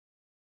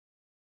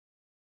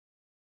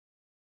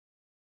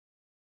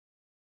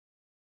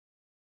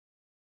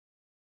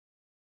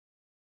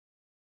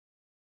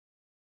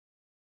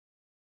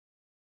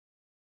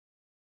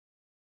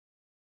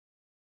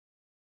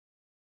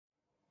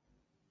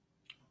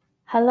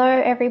Hello,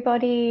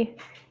 everybody,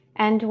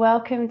 and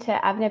welcome to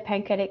Avner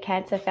Pancreatic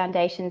Cancer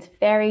Foundation's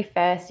very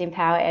first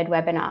EmpowerED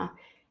webinar,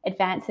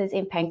 Advances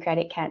in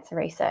Pancreatic Cancer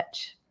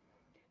Research.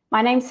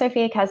 My name's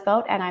Sophia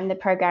Casbolt, and I'm the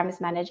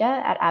Programs Manager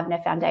at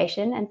Avner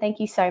Foundation, and thank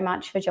you so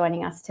much for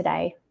joining us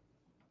today.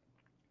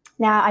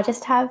 Now, I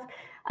just have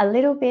a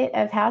little bit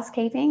of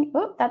housekeeping.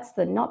 Oh, that's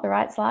not the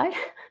right slide.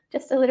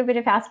 Just a little bit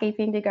of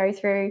housekeeping to go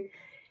through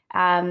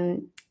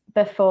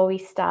before we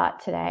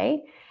start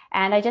today.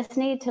 And I just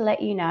need to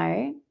let you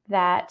know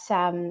that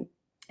the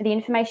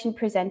information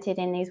presented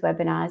in these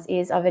webinars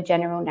is of a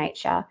general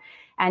nature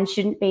and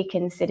shouldn't be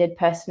considered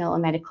personal or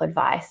medical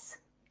advice.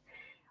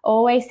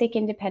 Always seek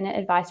independent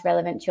advice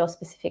relevant to your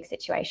specific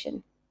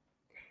situation.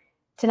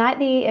 Tonight,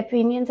 the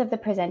opinions of the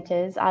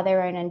presenters are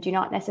their own and do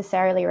not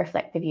necessarily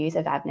reflect the views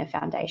of Avner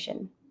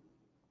Foundation.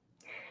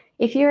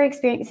 If you're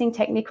experiencing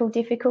technical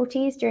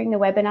difficulties during the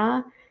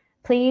webinar,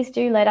 please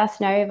do let us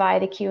know via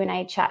the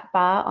Q&A chat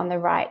bar on the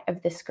right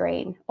of the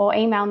screen, or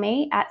email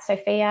me at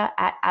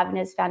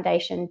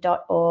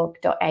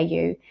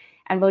sophia@avnersfoundation.org.au,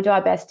 and we'll do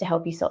our best to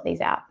help you sort these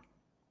out.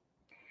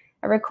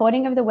 A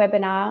recording of the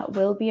webinar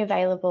will be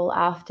available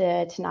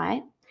after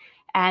tonight,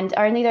 and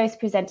only those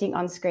presenting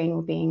on screen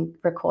will be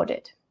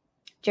recorded.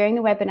 During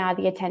the webinar,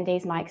 the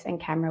attendees' mics and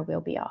camera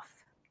will be off.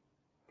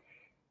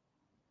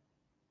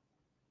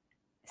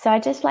 So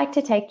I'd just like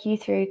to take you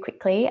through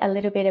quickly a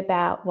little bit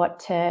about what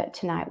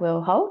tonight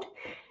will hold,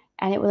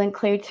 and it will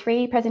include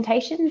 3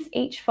 presentations,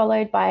 each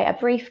followed by a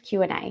brief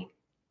Q&A.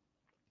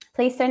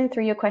 Please send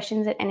through your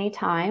questions at any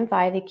time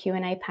via the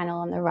Q&A panel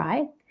on the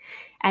right,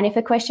 and if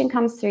a question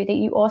comes through that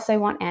you also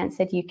want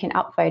answered, you can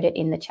upvote it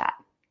in the chat.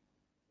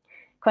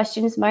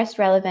 Questions most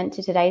relevant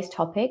to today's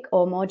topic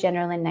or more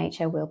general in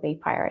nature will be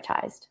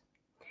prioritised.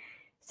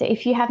 So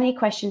if you have any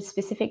questions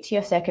specific to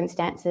your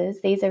circumstances,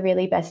 these are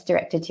really best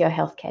directed to your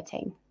healthcare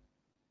team.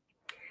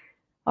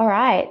 All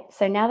right,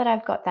 so now that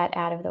I've got that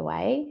out of the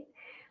way,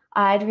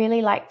 I'd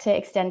really like to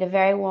extend a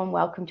very warm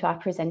welcome to our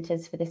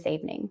presenters for this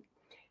evening.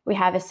 We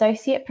have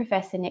Associate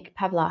Professor Nick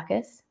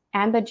Pavlakis,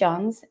 Amber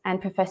Johns, and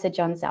Professor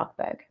John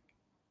Zalcberg.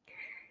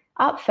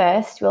 Up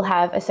first, we'll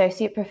have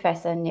Associate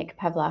Professor Nick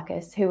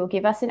Pavlakis, who will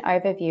give us an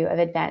overview of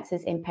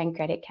advances in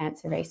pancreatic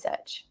cancer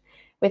research,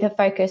 with a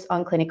focus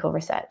on clinical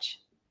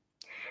research.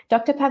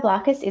 Dr.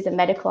 Pavlakis is a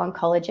medical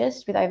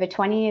oncologist with over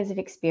 20 years of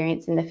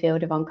experience in the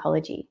field of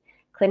oncology,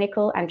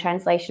 clinical and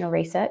translational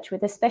research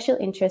with a special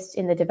interest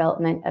in the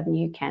development of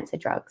new cancer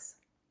drugs.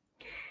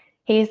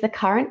 He is the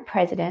current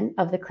president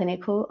of the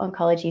Clinical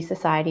Oncology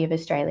Society of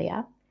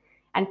Australia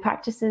and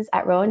practices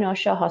at Royal North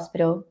Shore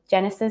Hospital,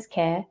 Genesis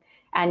Care,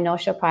 and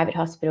North Shore Private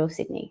Hospital,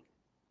 Sydney.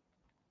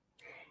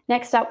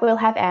 Next up, we'll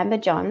have Amber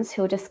Johns,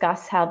 who will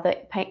discuss how the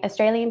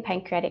Australian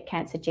Pancreatic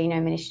Cancer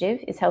Genome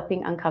Initiative is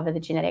helping uncover the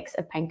genetics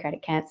of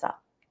pancreatic cancer.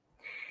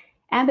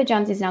 Amber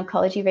Johns is an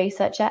oncology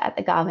researcher at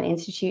the Garvan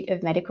Institute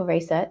of Medical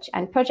Research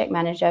and project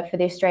manager for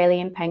the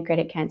Australian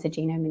Pancreatic Cancer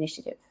Genome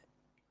Initiative.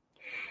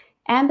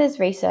 Amber's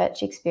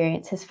research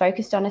experience has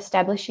focused on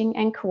establishing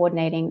and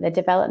coordinating the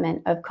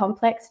development of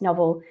complex,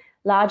 novel,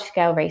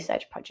 large-scale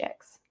research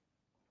projects.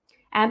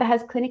 Amber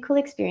has clinical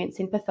experience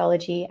in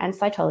pathology and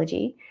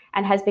cytology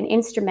and has been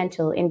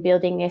instrumental in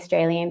building the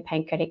Australian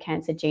Pancreatic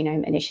Cancer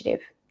Genome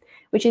Initiative,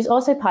 which is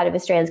also part of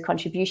Australia's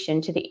contribution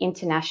to the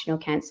International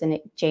Cancer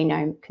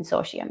Genome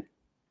Consortium.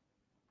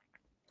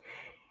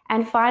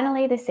 And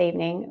finally, this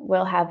evening,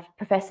 we'll have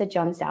Professor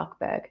John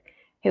Zalcberg,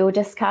 who will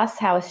discuss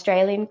how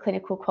Australian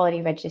clinical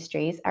quality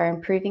registries are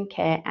improving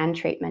care and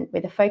treatment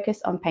with a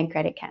focus on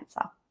pancreatic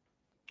cancer.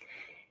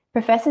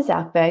 Professor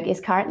Zalcberg is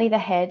currently the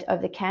head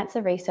of the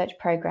Cancer Research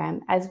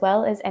Program, as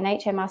well as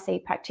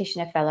NHMRC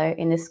Practitioner Fellow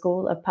in the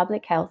School of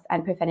Public Health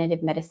and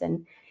Preventative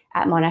Medicine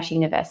at Monash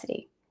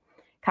University,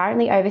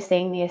 currently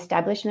overseeing the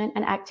establishment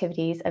and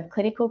activities of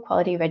clinical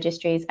quality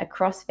registries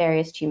across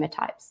various tumour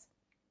types.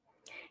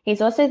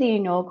 He's also the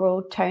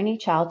inaugural Tony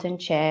Charlton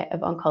Chair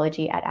of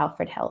Oncology at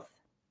Alfred Health.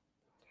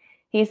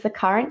 He is the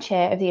current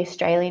chair of the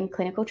Australian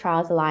Clinical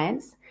Trials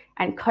Alliance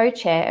and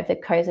co-chair of the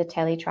COSA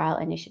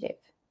Teletrial Initiative.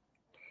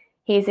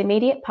 He is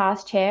immediate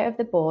past chair of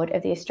the board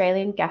of the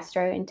Australian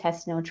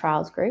Gastrointestinal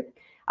Trials Group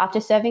after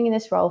serving in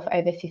this role for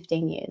over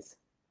 15 years.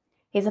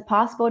 He is a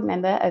past board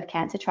member of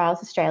Cancer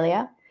Trials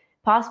Australia,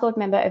 past board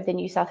member of the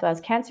New South Wales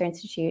Cancer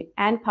Institute,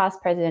 and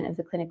past president of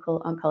the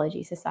Clinical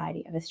Oncology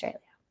Society of Australia.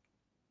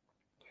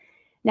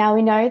 Now,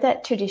 we know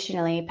that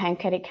traditionally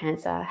pancreatic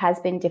cancer has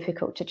been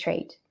difficult to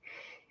treat,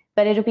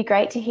 but it'll be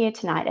great to hear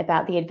tonight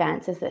about the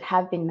advances that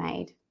have been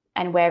made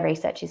and where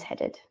research is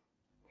headed.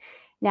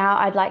 Now,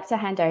 I'd like to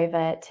hand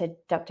over to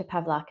Dr.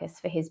 Pavlakis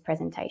for his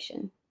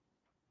presentation.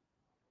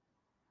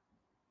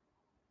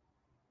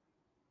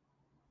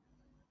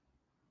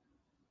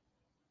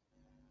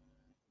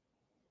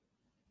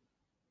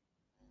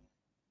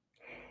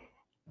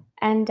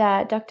 And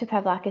Dr.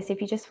 Pavlakis,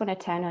 if you just want to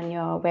turn on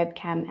your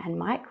webcam and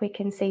mic, we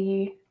can see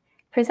you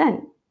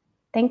present.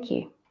 Thank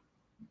you.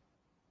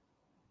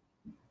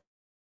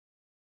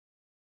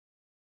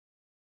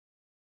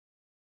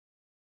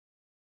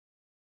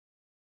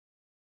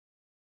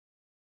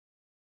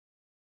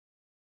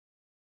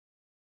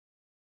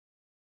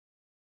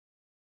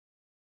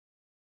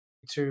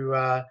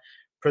 to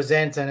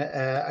present,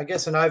 I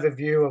guess, an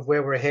overview of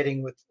where we're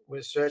heading with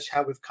research,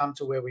 how we've come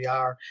to where we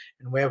are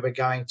and where we're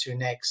going to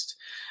next.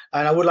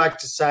 And I would like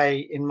to say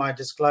in my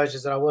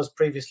disclosures that I was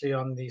previously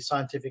on the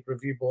scientific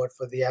review board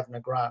for the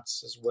AVNA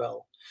grants as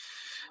well.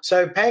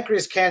 So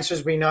pancreas cancer,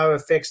 as we know,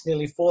 affects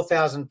nearly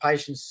 4,000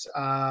 patients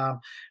a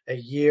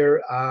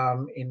year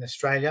in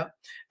Australia,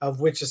 of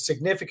which a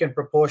significant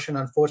proportion,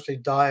 unfortunately,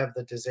 die of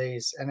the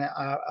disease. And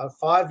our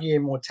 5-year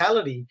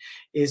mortality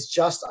is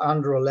just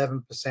under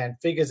 11%,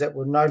 figures that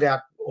will no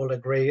doubt all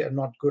agree are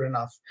not good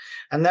enough.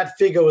 And that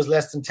figure was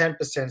less than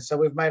 10%. So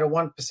we've made a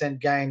 1%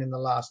 gain in the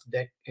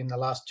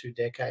last 2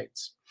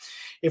 decades.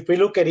 If we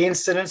look at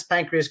incidence,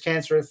 pancreas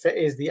cancer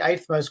is the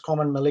 8th most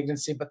common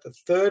malignancy, but the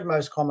 3rd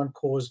most common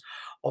cause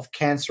of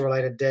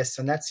cancer-related deaths,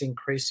 and that's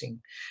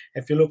increasing.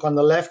 If you look on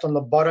the left, on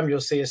the bottom,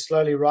 you'll see a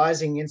slowly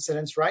rising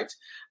incidence rate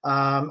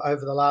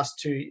over the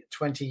last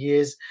 20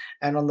 years.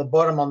 And on the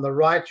bottom, on the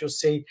right, you'll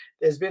see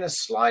there's been a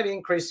slight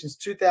increase since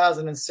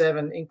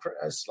 2007,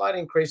 a slight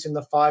increase in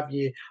the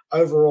 5-year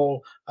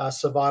overall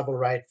survival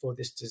rate for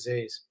this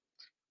disease.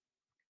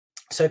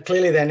 So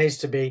clearly there needs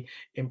to be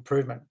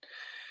improvement.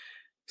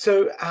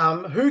 So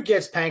who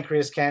gets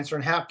pancreas cancer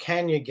and how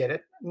can you get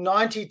it?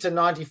 90 to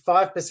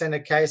 95%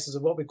 of cases are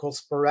what we call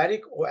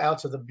sporadic or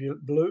out of the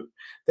blue.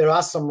 There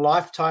are some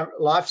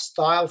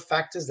lifestyle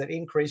factors that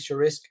increase your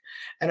risk,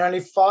 and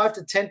only 5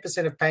 to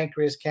 10% of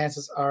pancreas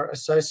cancers are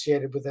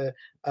associated with a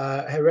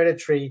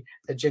hereditary,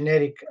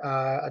 genetic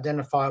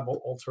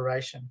identifiable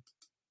alteration.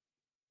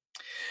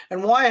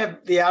 And why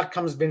have the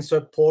outcomes been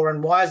so poor,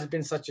 and why has it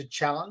been such a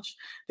challenge?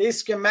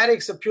 These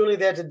schematics are purely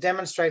there to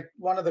demonstrate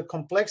one of the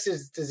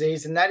complexities of the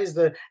disease, and that is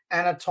the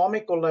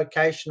anatomical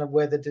location of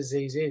where the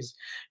disease is.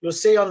 You'll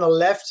see on the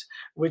left,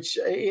 which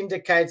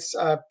indicates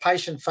a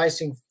patient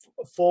facing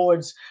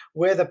forwards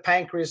where the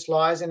pancreas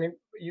lies, and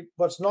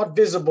what's not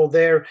visible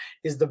there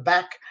is the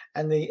back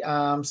and the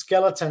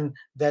skeleton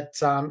that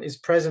is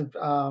present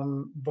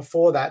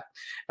before that.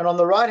 And on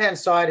the right-hand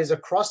side is a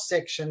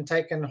cross-section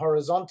taken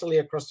horizontally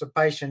across the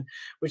patient,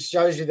 which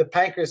shows you the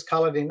pancreas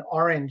colored in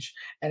orange,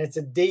 and it's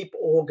a deep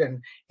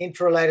organ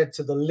interrelated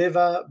to the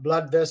liver,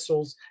 blood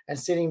vessels, and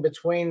sitting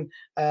between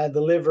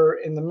the liver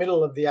in the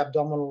middle of the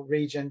abdominal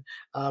region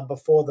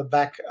before the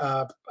back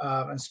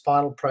and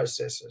spinal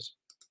processes.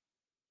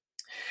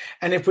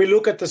 And if we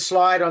look at the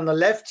slide on the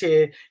left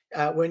here,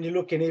 when you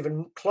look in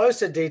even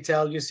closer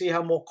detail, you see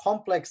how more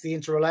complex the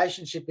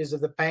interrelationship is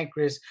of the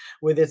pancreas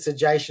with its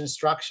adjacent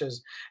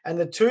structures. And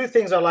the 2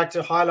 things I'd like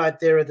to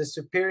highlight there are the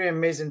superior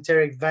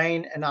mesenteric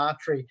vein and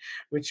artery,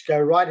 which go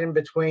right in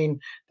between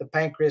the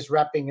pancreas,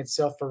 wrapping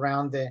itself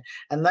around there.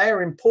 And they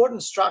are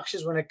important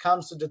structures when it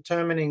comes to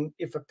determining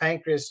if a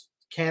pancreas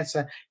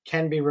cancer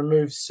can be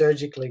removed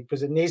surgically,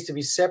 because it needs to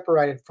be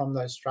separated from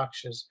those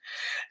structures.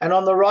 And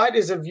on the right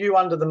is a view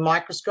under the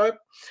microscope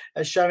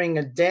showing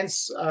a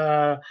dense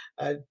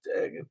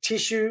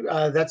tissue.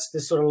 That's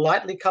the sort of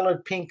lightly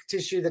colored pink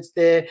tissue that's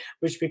there,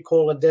 which we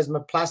call a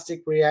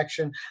desmoplastic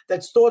reaction.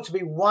 That's thought to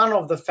be one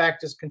of the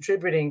factors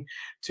contributing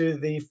to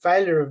the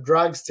failure of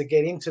drugs to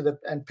get into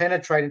and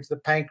penetrate into the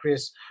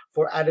pancreas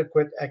for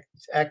adequate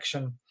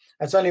action.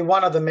 That's only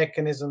one of the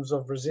mechanisms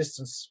of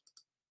resistance.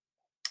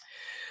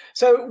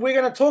 So we're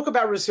going to talk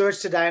about research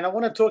today, and I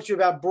want to talk to you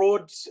about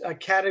broad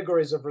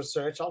categories of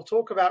research. I'll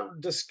talk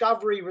about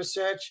discovery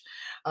research,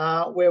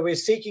 where we're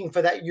seeking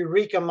for that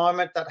eureka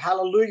moment, that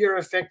hallelujah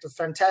effect of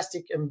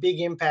fantastic and big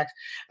impact,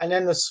 and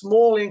then the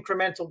small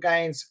incremental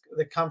gains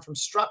that come from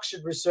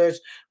structured research,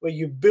 where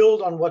you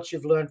build on what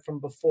you've learned from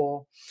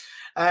before.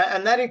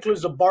 And that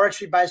includes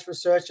laboratory-based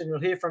research, and you'll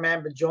hear from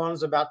Amber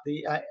Johns about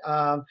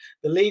the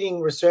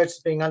leading research that's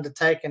being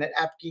undertaken at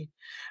APCI,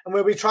 and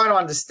where we try to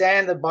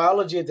understand the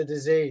biology of the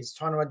disease,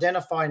 trying to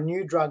identify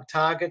new drug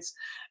targets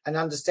and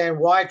understand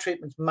why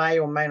treatments may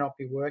or may not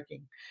be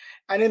working.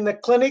 And in the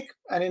clinic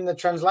and in the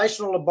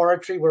translational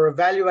laboratory, we're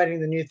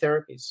evaluating the new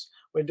therapies.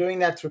 We're doing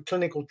that through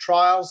clinical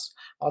trials.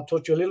 I'll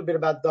talk to you a little bit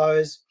about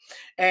those.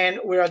 And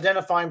we're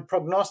identifying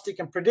prognostic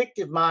and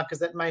predictive markers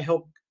that may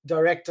help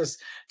direct us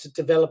to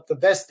develop the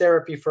best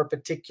therapy for a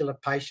particular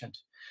patient.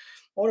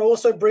 I want to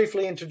also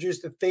briefly introduce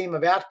the theme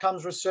of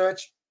outcomes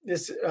research.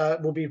 This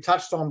will be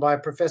touched on by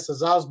Professor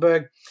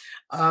Zalcberg.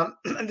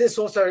 This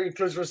also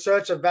includes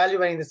research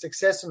evaluating the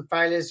success and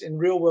failures in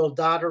real-world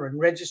data and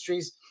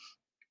registries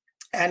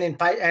and in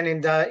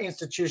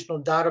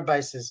institutional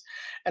databases,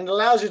 and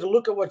allows you to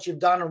look at what you've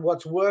done and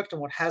what's worked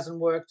and what hasn't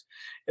worked.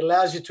 It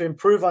allows you to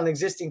improve on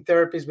existing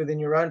therapies within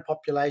your own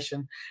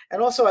population, and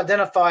also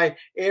identify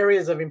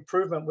areas of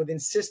improvement within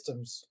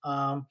systems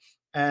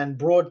and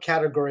broad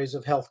categories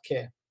of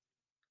healthcare.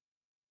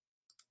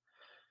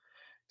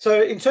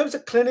 So in terms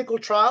of clinical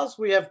trials,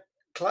 we have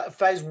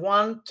phase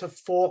 1 to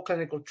 4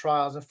 clinical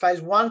trials. A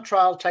phase 1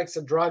 trial takes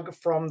a drug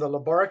from the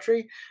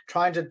laboratory,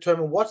 trying to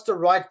determine what's the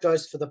right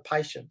dose for the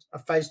patient. A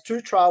phase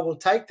 2 trial will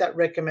take that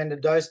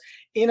recommended dose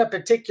in a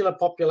particular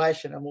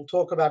population, and we'll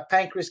talk about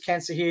pancreas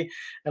cancer here,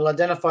 and we'll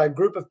identify a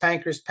group of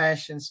pancreas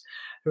patients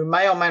who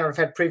may or may not have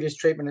had previous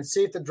treatment and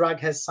see if the drug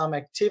has some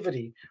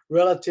activity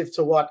relative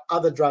to what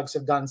other drugs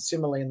have done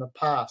similarly in the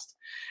past.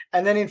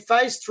 And then in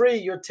phase 3,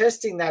 you're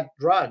testing that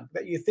drug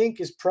that you think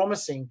is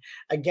promising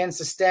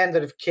against a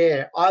standard of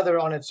care, either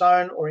on its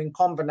own or in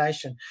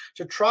combination,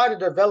 to try to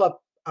develop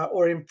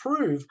or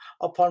improve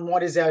upon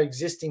what is our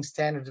existing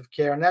standard of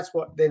care. And that's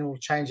what then will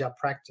change our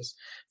practice.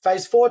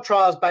 Phase 4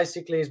 trials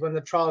basically is when the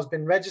trial has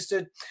been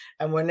registered,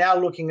 and we're now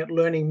looking at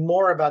learning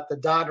more about the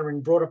data in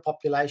broader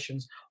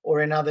populations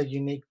or in other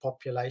unique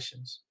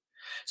populations.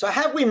 So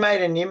have we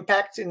made an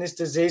impact in this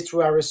disease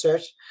through our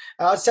research?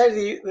 I'd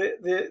say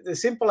the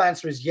simple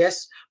answer is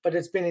yes, but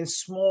it's been in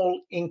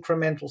small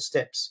incremental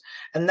steps.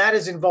 And that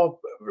has involved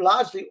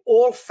largely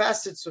all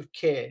facets of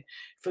care.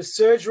 For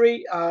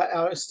surgery,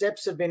 our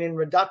steps have been in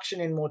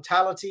reduction in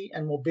mortality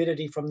and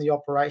morbidity from the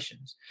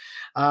operations.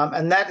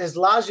 And that has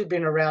largely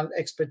been around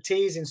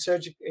expertise in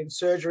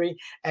surgery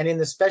and in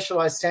the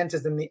specialized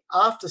centers and the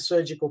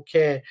after-surgical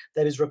care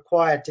that is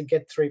required to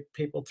get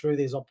people through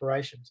these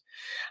operations.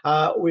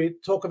 We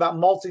talk about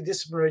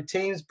multidisciplinary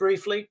teams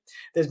briefly.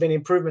 There's been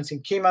improvements in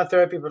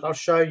chemotherapy, but I'll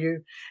show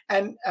you.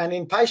 And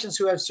in patients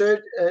who have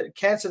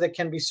cancer that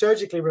can be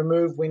surgically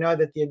removed, we know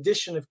that the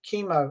addition of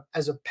chemo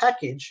as a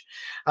package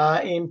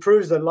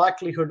improves the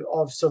likelihood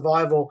of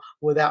survival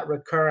without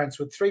recurrence,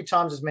 with 3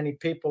 times as many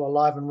people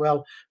alive and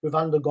well who've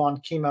undergone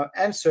chemo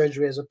and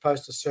surgery as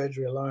opposed to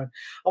surgery alone.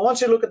 I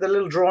want you to look at the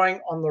little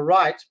drawing on the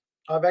right.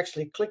 I've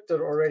actually clicked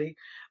it already,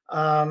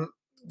 but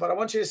I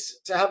want you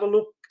to have a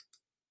look.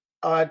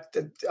 I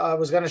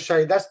was going to show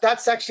you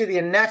that's actually the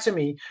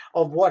anatomy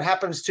of what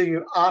happens to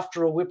you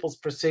after a Whipple's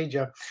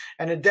procedure,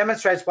 and it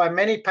demonstrates why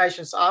many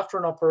patients after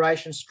an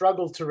operation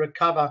struggle to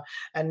recover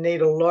and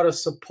need a lot of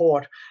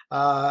support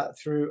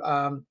through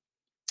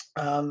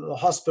the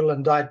hospital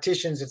and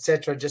dietitians,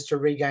 etc., just to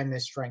regain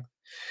their strength.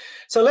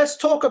 So let's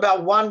talk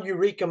about one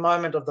eureka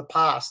moment of the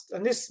past.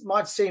 And this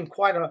might seem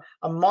quite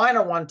a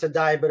minor one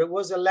today, but it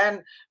was a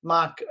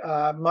landmark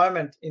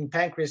moment in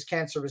pancreatic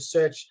cancer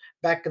research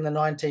back in the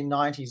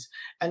 1990s.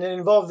 And it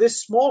involved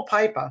this small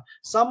paper,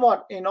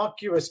 somewhat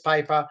innocuous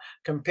paper,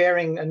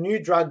 comparing a new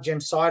drug,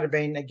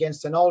 gemcitabine,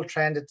 against an old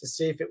transit to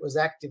see if it was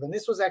active. And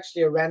this was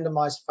actually a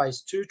randomized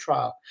phase 2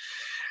 trial.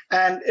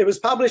 And it was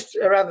published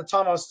around the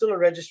time I was still a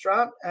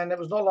registrar, and it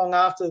was not long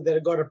after that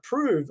it got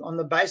approved on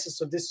the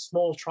basis of this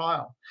small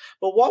trial.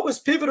 But what was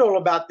pivotal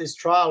about this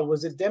trial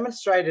was it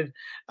demonstrated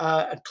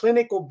a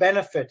clinical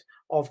benefit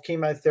of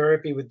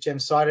chemotherapy with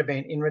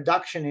gemcitabine in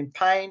reduction in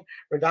pain,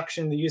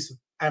 reduction in the use of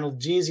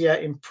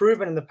analgesia,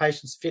 improvement in the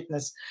patient's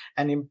fitness,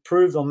 and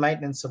improved on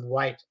maintenance of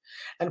weight.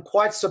 And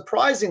quite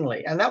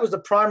surprisingly, and that was the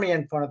primary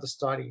endpoint of the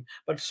study,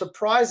 but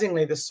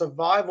surprisingly, the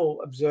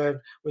survival observed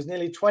was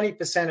nearly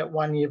 20% at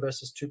 1 year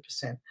versus 2%.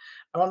 And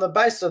on the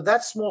basis of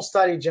that small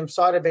study,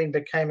 gemcitabine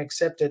became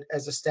accepted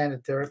as a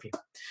standard therapy.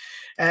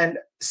 And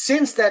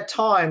since that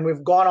time,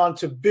 we've gone on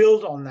to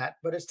build on that,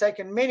 but it's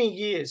taken many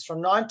years, from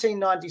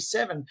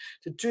 1997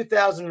 to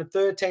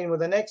 2013, where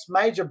the next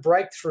major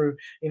breakthrough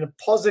in a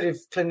positive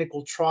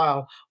clinical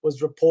trial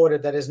was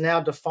reported that has now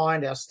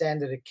defined our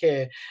standard of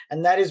care,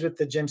 and that is with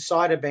the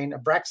gemcitabine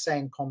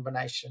Abraxane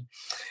combination.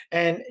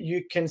 And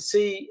you can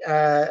see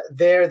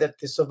there that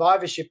the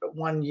survivorship at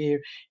 1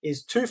 year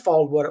is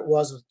twofold what it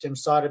was with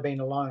gemcitabine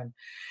alone.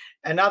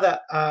 Another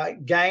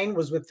gain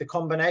was with the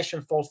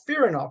combination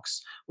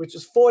FOLFIRINOX, which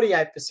was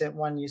 48%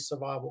 1 year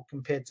survival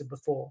compared to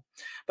before.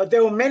 But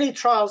there were many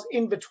trials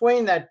in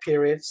between that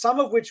period, some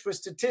of which were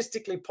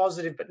statistically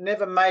positive but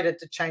never made it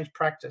to change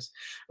practice.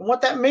 And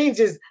what that means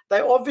is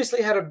they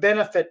obviously had a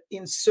benefit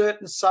in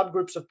certain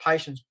subgroups of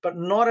patients, but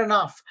not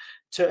enough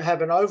to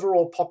have an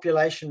overall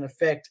population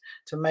effect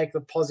to make the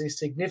positive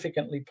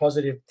significantly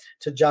positive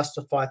to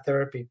justify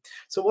therapy.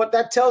 So what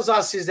that tells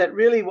us is that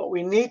really what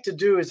we need to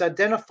do is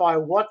identify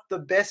what the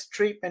best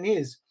treatment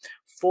is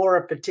for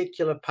a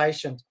particular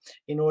patient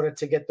in order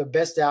to get the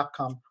best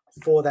outcome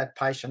for that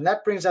patient.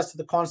 That brings us to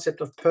the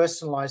concept of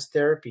personalized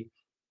therapy.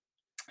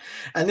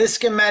 And this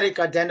schematic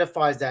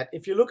identifies that.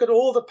 If you look at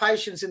all the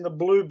patients in the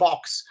blue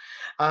box,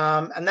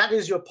 and that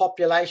is your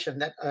population,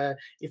 that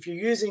if you're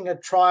using a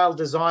trial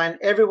design,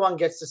 everyone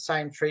gets the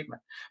same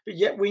treatment. But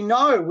yet we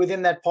know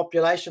within that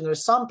population, there are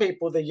some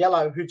people, the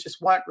yellow, who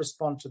just won't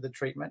respond to the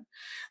treatment.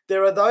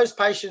 There are those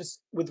patients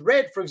with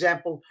red, for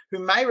example, who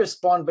may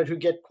respond, but who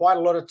get quite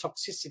a lot of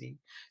toxicity.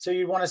 So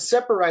you want to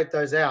separate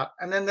those out.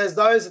 And then there's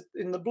those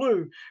in the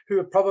blue who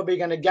are probably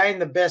going to gain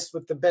the best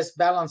with the best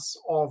balance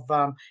of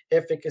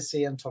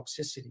efficacy and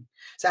toxicity.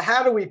 So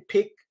how do we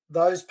pick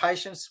those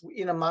patients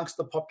in amongst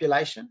the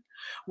population?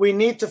 We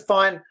need to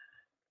find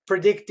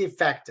predictive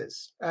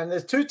factors. And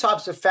there's two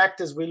types of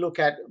factors we look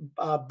at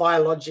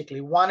biologically.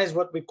 One is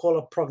what we call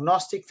a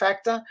prognostic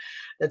factor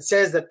that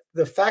says that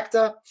the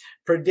factor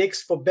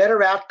predicts for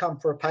better outcome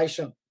for a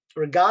patient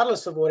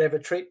regardless of whatever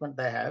treatment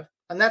they have.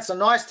 And that's a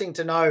nice thing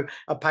to know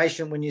a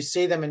patient when you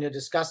see them and you're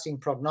discussing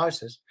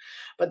prognosis.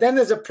 But then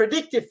there's a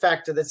predictive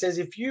factor that says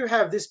if you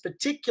have this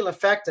particular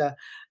factor,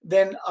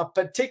 then a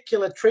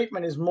particular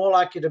treatment is more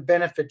likely to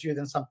benefit you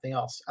than something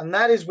else. And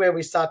that is where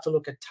we start to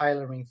look at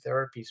tailoring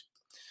therapies.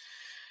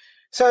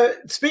 So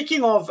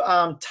speaking of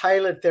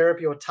tailored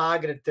therapy or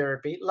targeted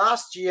therapy,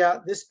 last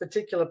year, this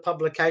particular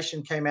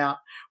publication came out,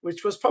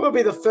 which was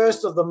probably the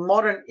first of the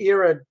modern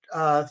era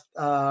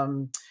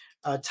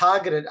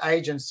targeted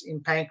agents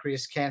in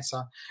pancreas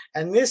cancer.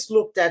 And this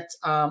looked at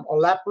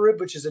olaparib,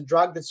 which is a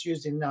drug that's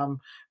used in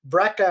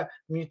BRCA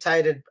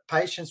mutated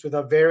patients with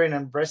ovarian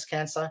and breast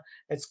cancer.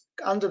 It's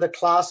under the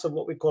class of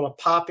what we call a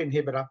PARP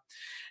inhibitor.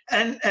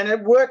 And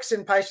it works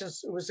in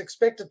patients, it was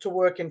expected to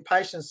work in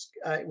patients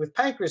with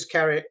pancreas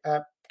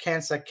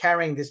cancer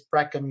carrying this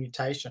BRCA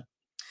mutation.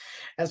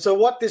 And so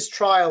what this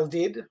trial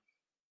did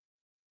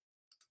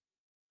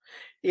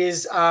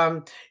is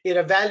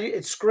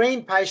it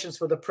screened patients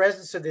for the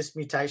presence of this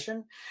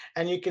mutation.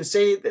 And you can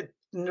see that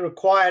it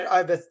required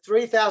over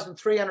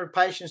 3,300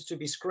 patients to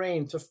be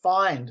screened to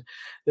find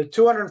the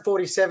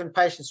 247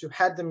 patients who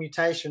had the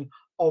mutation,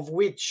 of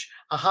which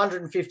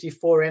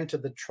 154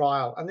 entered the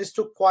trial. And this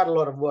took quite a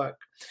lot of work.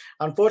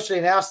 Unfortunately,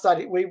 in our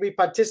study, we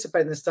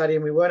participated in the study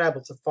and we weren't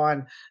able to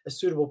find a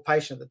suitable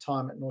patient at the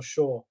time at North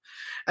Shore.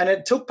 And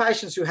it took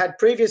patients who had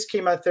previous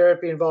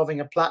chemotherapy involving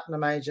a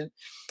platinum agent,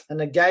 and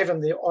they gave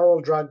them the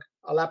oral drug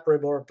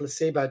olaparib or a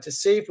placebo to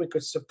see if we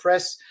could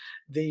suppress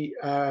the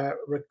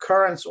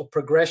recurrence or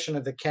progression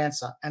of the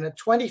cancer. And at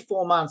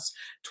 24 months,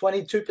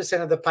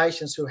 22% of the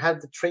patients who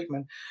had the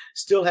treatment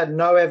still had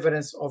no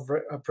evidence of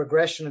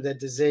progression of their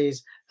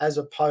disease, as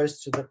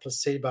opposed to the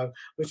placebo,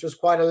 which was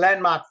quite a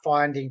landmark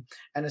finding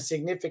and a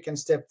significant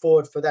step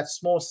forward for that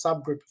small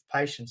subgroup of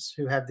patients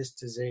who have this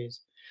disease.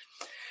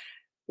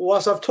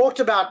 Whilst I've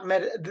talked about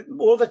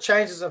all the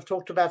changes I've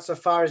talked about so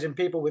far is in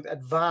people with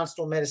advanced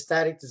or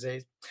metastatic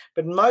disease,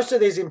 but most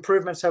of these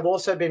improvements have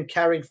also been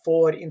carried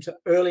forward into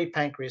early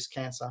pancreas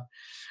cancer.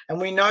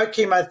 And we know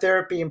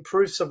chemotherapy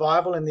improves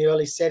survival in the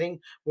early setting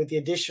with the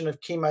addition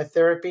of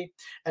chemotherapy.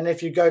 And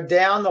if you go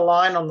down the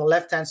line on the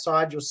left-hand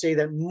side, you'll see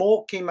that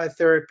more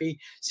chemotherapy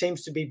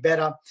seems to be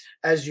better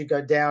as you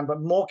go down,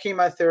 but more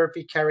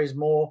chemotherapy carries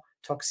more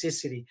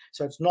toxicity.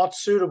 So it's not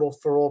suitable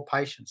for all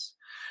patients.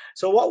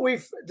 So what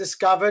we've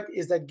discovered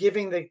is that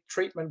giving the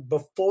treatment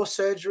before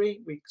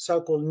surgery,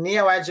 so-called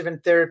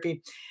neoadjuvant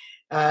therapy,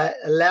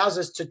 allows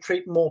us to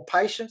treat more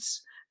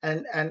patients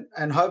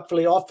and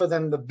hopefully offer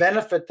them the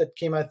benefit that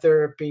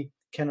chemotherapy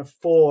can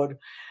afford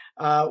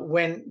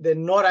when they're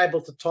not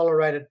able to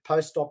tolerate it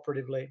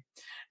post-operatively.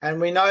 And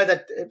we know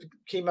that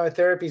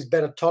chemotherapy is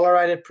better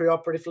tolerated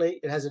preoperatively.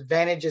 It has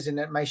advantages in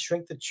that it may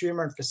shrink the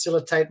tumor and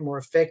facilitate more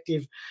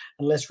effective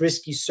and less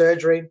risky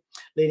surgery,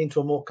 leading to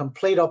a more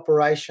complete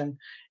operation.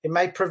 It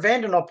may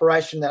prevent an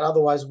operation that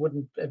otherwise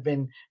wouldn't have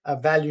been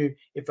of value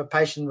if a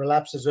patient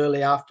relapses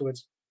early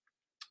afterwards.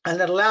 And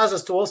it allows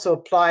us to also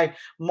apply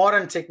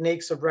modern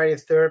techniques of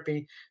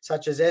radiotherapy,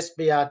 such as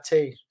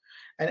SBRT.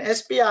 And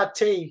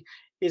SBRT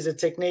is a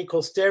technique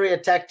called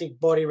stereotactic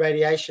body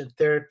radiation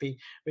therapy,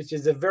 which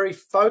is a very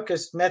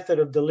focused method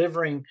of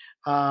delivering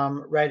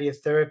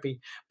radiotherapy.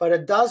 But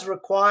it does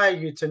require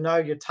you to know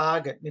your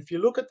target. And if you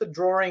look at the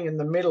drawing in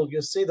the middle,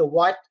 you'll see the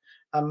white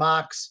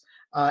marks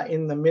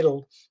in the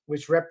middle,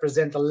 which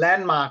represent a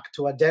landmark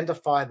to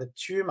identify the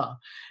tumor.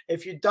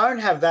 If you don't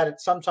have that,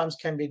 it sometimes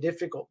can be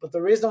difficult. But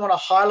the reason I want to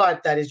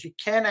highlight that is you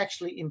can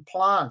actually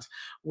implant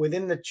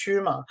within the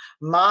tumor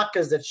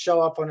markers that show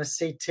up on a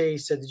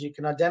CT so that you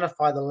can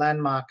identify the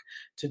landmark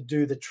to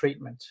do the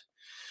treatment.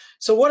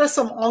 So what are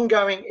some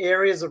ongoing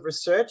areas of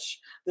research?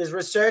 There's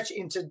research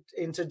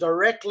into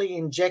directly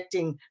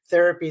injecting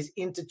therapies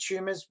into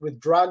tumors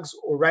with drugs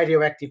or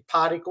radioactive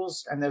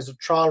particles. And there's a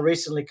trial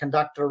recently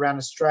conducted around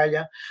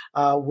Australia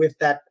with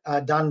that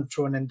done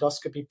through an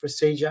endoscopy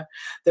procedure.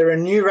 There are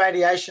new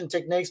radiation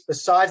techniques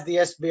besides the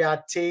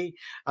SBRT.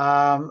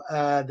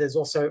 There's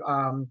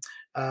also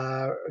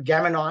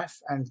gamma knife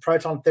and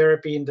proton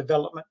therapy in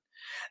development.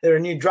 There are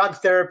new drug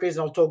therapies,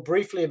 and I'll talk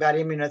briefly about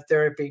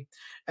immunotherapy.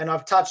 And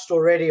I've touched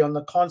already on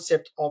the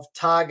concept of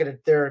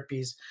targeted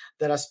therapies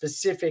that are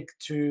specific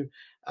to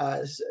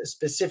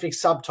specific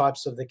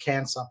subtypes of the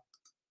cancer.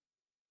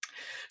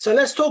 So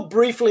let's talk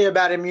briefly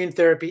about immune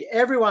therapy.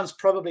 Everyone's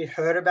probably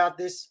heard about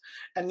this.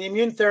 And the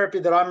immune therapy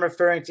that I'm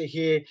referring to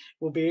here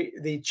will be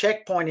the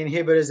checkpoint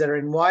inhibitors that are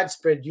in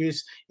widespread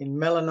use in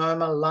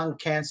melanoma, lung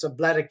cancer,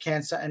 bladder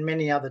cancer, and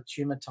many other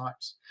tumor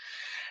types.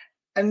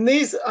 And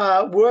these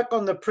work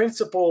on the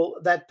principle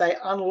that they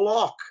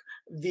unlock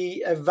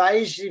the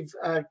evasive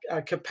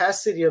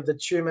capacity of the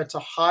tumor to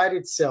hide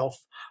itself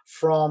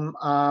from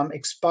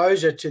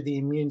exposure to the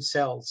immune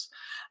cells.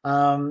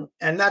 And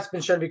that's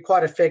been shown to be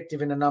quite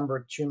effective in a number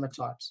of tumor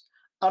types.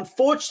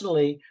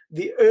 Unfortunately,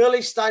 the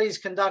early studies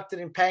conducted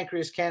in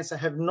pancreas cancer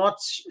have not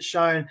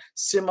shown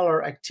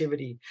similar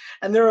activity.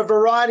 And there are a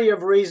variety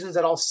of reasons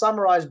that I'll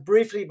summarize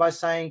briefly by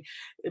saying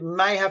it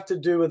may have to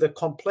do with the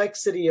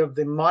complexity of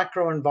the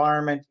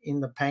microenvironment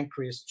in the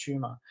pancreas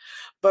tumor.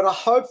 But a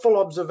hopeful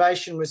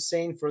observation was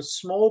seen for a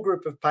small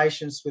group of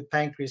patients with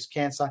pancreas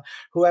cancer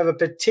who have a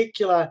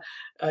particular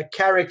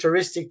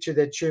characteristic to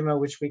their tumor,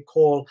 which we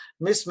call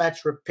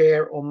mismatch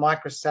repair or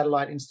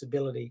microsatellite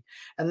instability.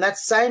 And that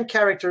same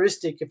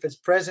characteristic diagnostic, if it's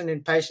present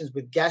in patients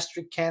with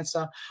gastric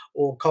cancer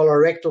or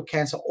colorectal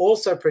cancer,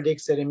 also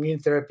predicts that immune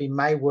therapy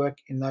may work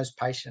in those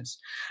patients.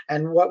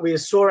 And what we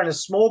saw in a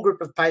small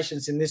group of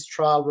patients in this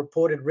trial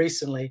reported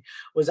recently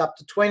was up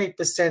to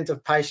 20%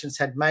 of patients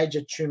had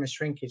major tumor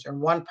shrinkage, and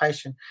one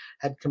patient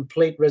had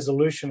complete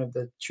resolution of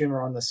the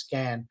tumor on the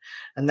scan,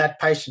 and that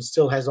patient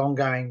still has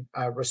ongoing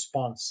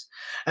response.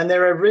 And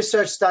there are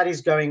research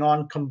studies going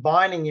on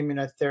combining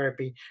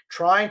immunotherapy,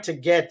 trying to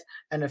get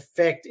an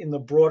effect in the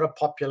broader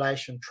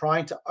population,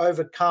 trying to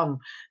overcome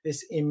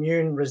this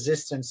immune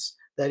resistance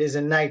that is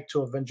innate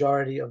to a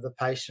majority of the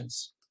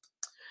patients.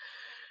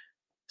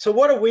 So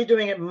what are we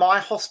doing at my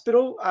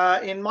hospital?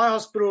 In my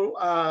hospital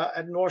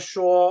at North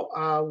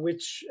Shore,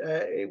 which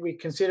we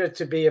consider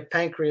to be a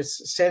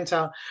pancreas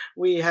centre,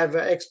 we have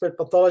expert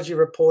pathology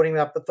reporting.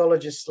 Our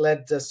pathologists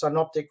led the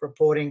synoptic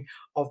reporting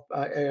of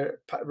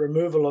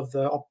removal of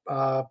the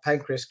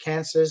pancreas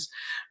cancers.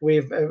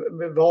 We've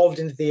evolved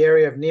into the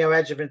area of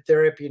neoadjuvant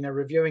therapy and are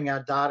reviewing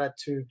our data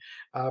to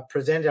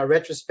present our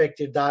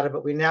retrospective data,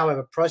 but we now have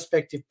a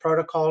prospective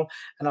protocol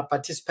and are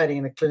participating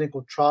in a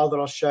clinical trial that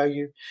I'll show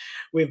you.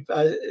 We've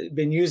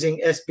been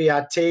using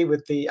SBRT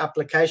with the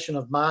application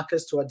of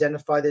markers to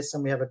identify this,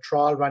 and we have a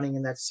trial running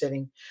in that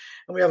setting.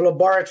 And we have a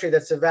laboratory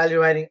that's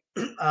evaluating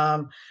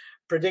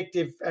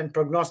predictive and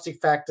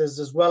prognostic factors,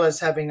 as well as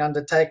having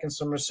undertaken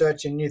some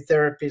research in new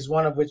therapies,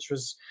 one of which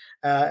was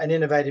an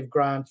innovative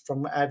grant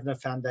from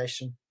AVNA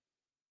Foundation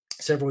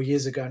several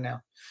years ago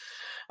now.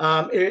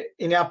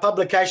 In our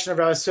publication of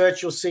our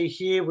research, you'll see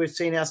here we've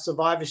seen our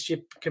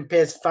survivorship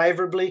compares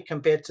favourably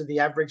compared to the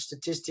average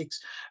statistics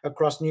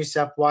across New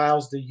South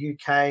Wales, the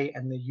UK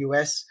and the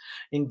US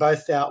in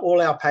both all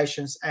our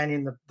patients and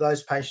in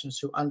those patients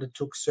who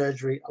undertook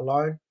surgery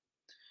alone.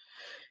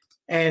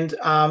 And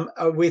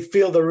we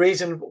feel the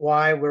reason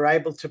why we're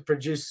able to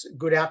produce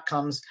good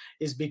outcomes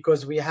is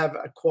because we have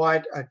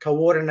quite a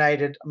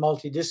coordinated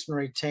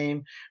multidisciplinary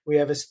team. We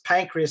have a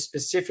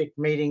pancreas-specific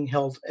meeting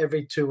held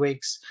every 2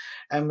 weeks,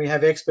 and we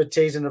have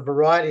expertise in a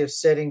variety of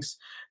settings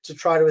to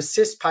try to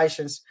assist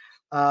patients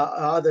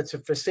either to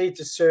proceed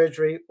to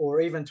surgery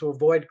or even to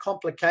avoid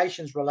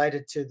complications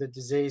related to the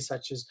disease,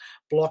 such as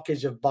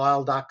blockage of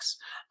bile ducts,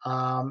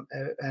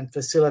 and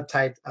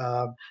facilitate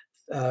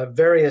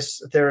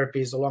various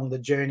therapies along the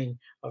journey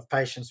of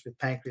patients with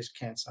pancreas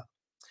cancer.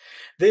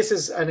 This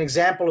is an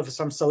example of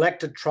some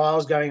selected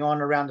trials going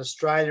on around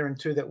Australia and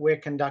two that we're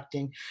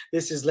conducting.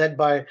 This is led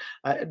by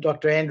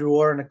Dr. Andrew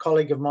Orr and a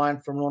colleague of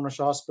mine from Monash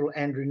Hospital,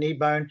 Andrew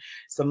Kneebone.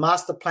 It's the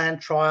master plan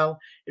trial.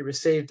 It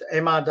received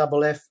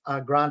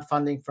MRFF grant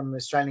funding from the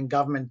Australian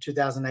government in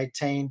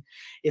 2018.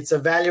 It's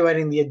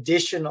evaluating the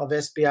addition of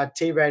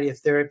SBRT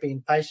radiotherapy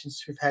in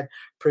patients who've had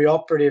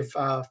preoperative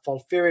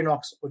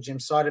FOLFIRINOX or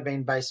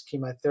gemcitabine-based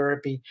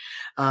chemotherapy,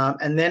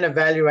 and then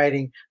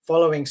evaluating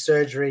following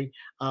surgery,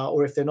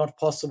 or if they're not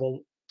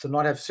possible to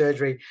not have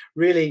surgery,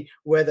 really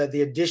whether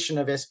the addition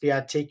of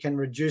SBRT can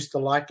reduce the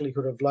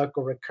likelihood of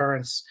local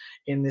recurrence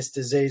in this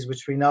disease,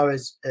 which we know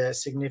is a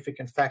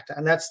significant factor.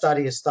 And that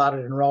study has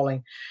started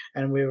enrolling,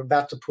 and we're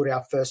about to put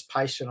our first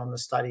patient on the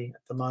study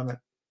at the moment.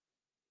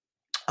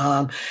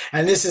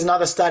 And this is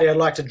another study I'd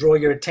like to draw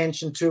your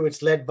attention to.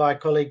 It's led by a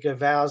colleague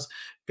of ours,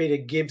 Peter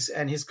Gibbs,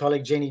 and his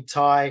colleague Jenny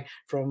Tai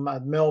from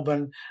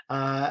Melbourne.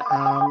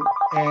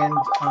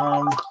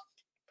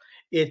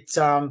 It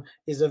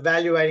is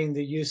evaluating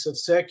the use of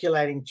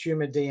circulating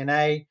tumor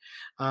DNA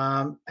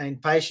in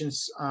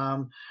patients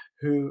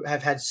who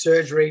have had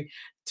surgery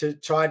to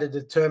try to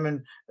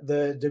determine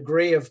the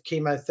degree of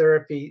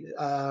chemotherapy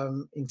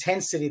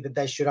intensity that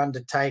they should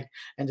undertake,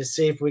 and to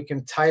see if we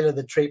can tailor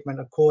the treatment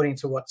according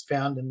to what's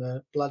found in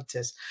the blood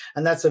test.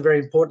 And that's a very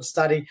important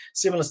study.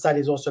 Similar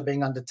studies also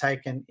being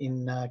undertaken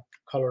in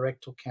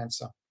colorectal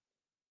cancer.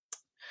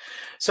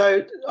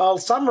 So I'll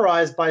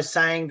summarize by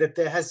saying that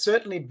there has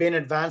certainly been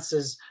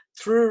advances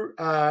through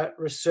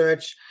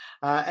research,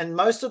 and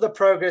most of the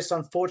progress,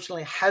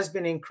 unfortunately, has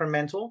been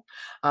incremental.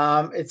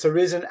 It's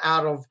arisen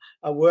out of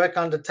work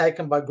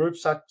undertaken by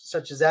groups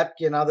such as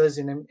APCI and others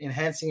in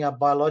enhancing our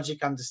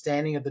biologic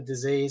understanding of the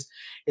disease.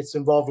 It's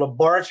involved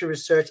laboratory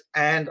research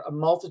and a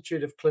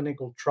multitude of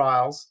clinical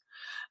trials.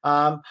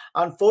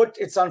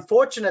 It's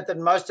unfortunate that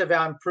most of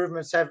our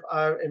improvements have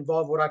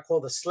involved what I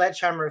call the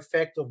sledgehammer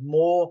effect of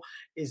more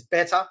is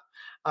better.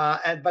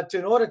 But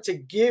in order to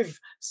give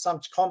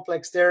such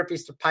complex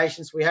therapies to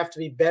patients, we have to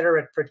be better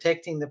at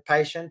protecting the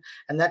patient,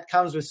 and that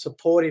comes with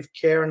supportive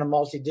care and a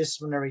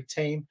multidisciplinary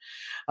team.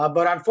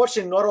 But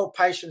unfortunately, not all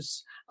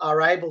patients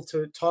are able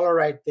to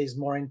tolerate these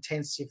more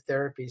intensive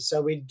therapies.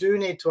 So we do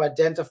need to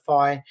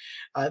identify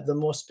the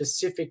more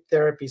specific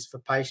therapies for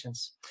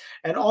patients.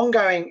 And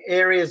ongoing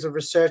areas of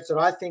research that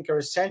I think are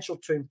essential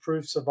to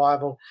improve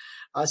survival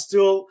are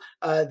still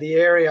the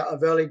area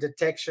of early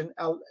detection,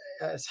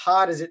 as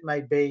hard as it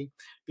may be,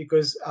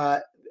 because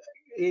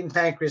in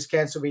pancreas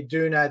cancer, we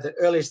do know that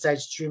early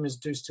stage tumors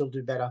do still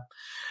do better.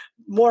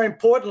 more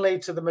importantly,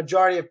 to the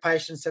majority of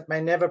patients that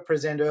may never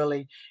present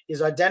early,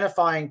 is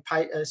identifying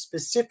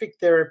specific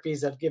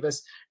therapies that give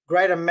us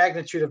greater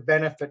magnitude of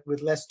benefit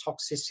with less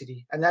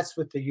toxicity, and that's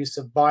with the use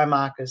of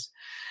biomarkers.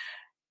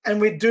 And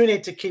we do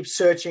need to keep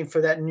searching for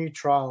that new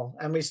trial,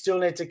 and we still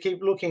need to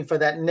keep looking for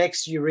that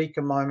next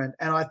eureka moment.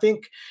 And I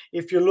think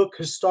if you look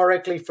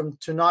historically to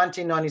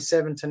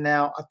 1997 to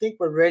now, I think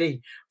we're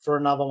ready for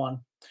another one.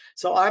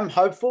 So I'm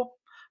hopeful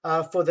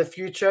for the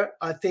future.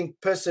 I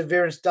think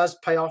perseverance does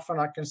pay off,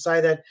 and I can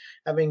say that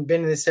having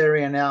been in this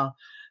area now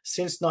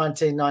since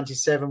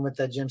 1997 with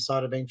that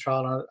gemcitabine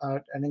trial,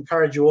 and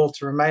encourage you all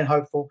to remain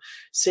hopeful.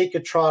 Seek a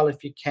trial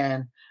if you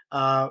can,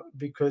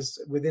 because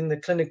within the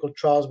clinical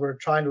trials, we're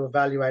trying to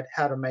evaluate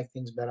how to make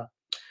things better.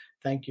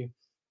 Thank you.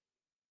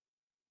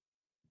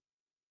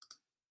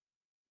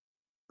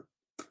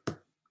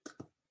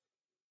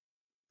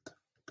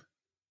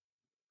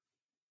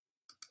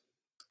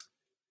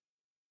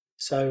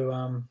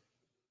 So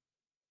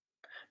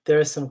there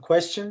are some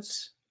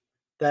questions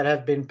that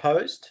have been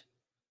posed,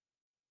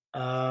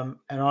 and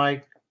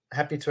I'm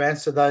happy to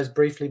answer those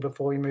briefly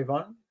before we move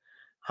on.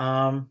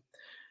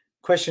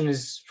 Question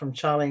is from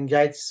Charlene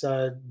Gates.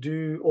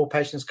 Do all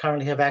patients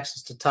currently have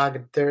access to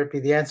targeted therapy?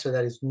 The answer to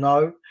that is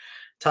no.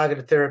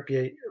 Targeted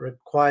therapy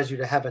requires you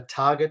to have a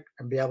target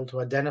and be able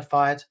to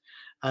identify it.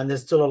 And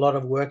there's still a lot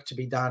of work to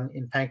be done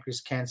in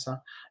pancreas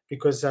cancer,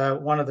 because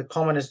one of the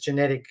commonest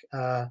genetic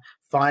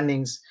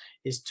findings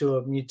is to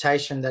a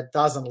mutation that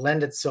doesn't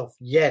lend itself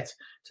yet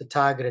to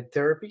targeted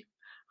therapy.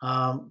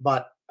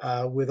 But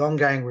with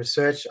ongoing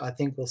research, I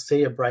think we'll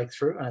see a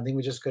breakthrough, and I think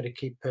we just got to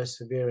keep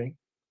persevering.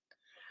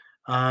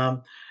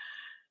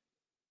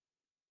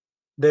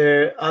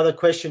 The other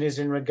question is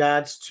in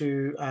regards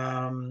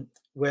to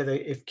whether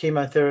if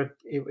chemotherapy,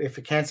 if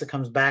a cancer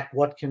comes back,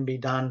 what can be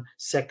done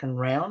second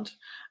round.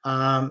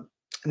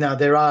 Now,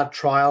 there are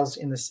trials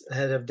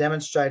that have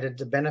demonstrated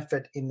the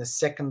benefit in the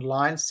second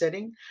line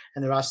setting,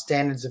 and there are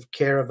standards of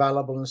care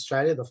available in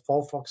Australia, the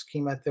FOLFOX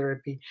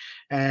chemotherapy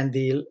and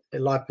the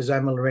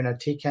liposomal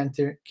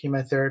irinotecan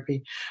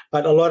chemotherapy.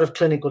 But a lot of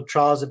clinical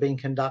trials are being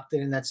conducted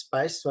in that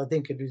space, so I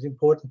think it is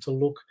important to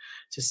look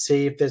to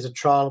see if there's a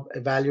trial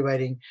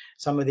evaluating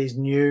some of these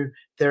new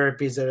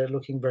therapies that are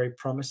looking very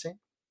promising.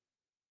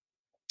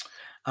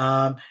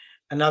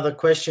 Another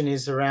question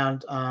is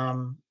around,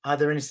 are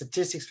there any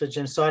statistics for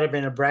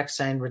gemcitabine or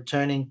Abraxane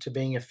returning to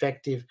being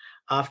effective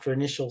after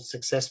initial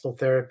successful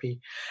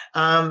therapy?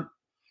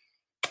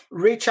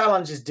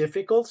 Rechallenge is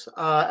difficult.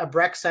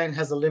 Abraxane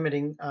has a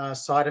limiting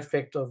side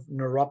effect of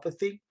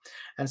neuropathy,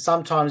 and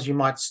sometimes you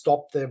might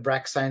stop the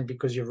Abraxane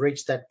because you've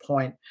reached that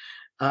point,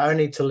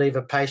 only to leave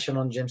a patient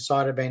on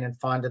gemcitabine and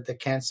find that the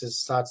cancer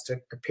starts to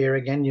appear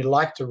again. You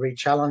like to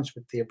re-challenge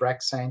with the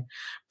Abraxane,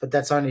 but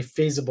that's only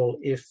feasible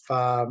if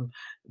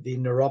the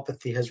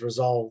neuropathy has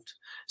resolved.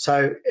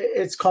 So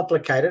it's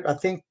complicated. I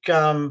think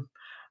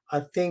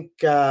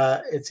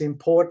it's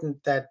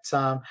important that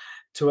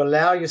to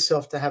allow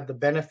yourself to have the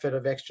benefit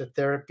of extra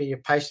therapy, your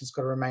patient's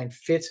got to remain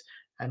fit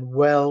and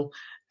well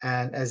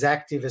and as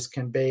active as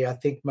can be. I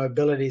think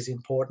mobility is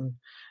important.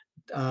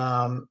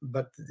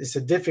 But it's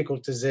a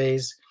difficult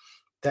disease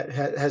that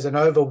has an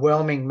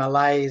overwhelming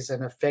malaise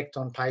and effect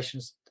on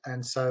patients,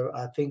 and so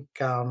I think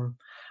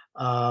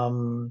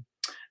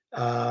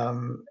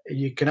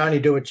you can only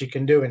do what you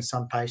can do in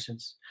some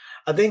patients.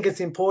 I think it's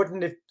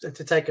important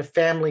to take a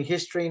family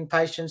history in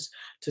patients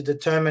to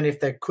determine if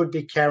they could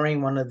be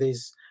carrying one of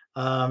these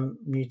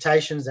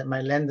mutations that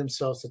may lend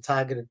themselves to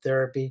targeted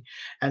therapy,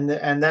 and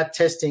that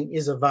testing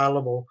is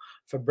available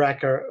for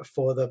BRCA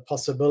for the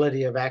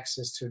possibility of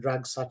access to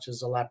drugs such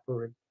as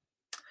olaparib.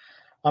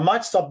 I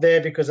might stop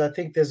there because I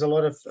think there's a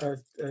lot of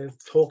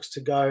talks to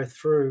go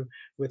through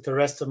with the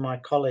rest of my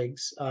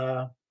colleagues.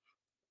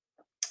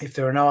 If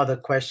there are no other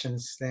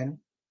questions, then.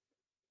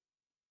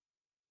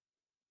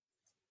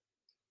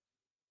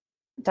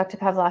 Dr.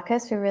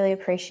 Pavlakis, we really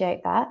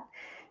appreciate that.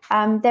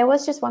 There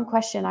was just one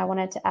question I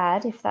wanted to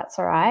add, if that's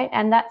all right,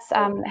 and that's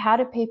how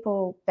do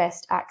people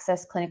best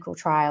access clinical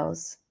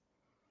trials?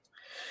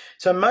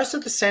 So most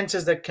of the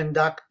centres that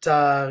conduct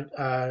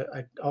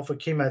offer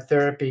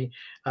chemotherapy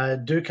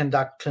do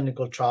conduct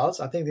clinical trials.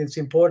 I think it's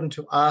important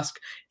to ask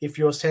if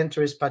your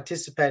centre is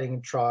participating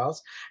in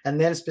trials, and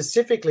then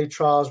specifically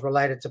trials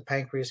related to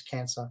pancreas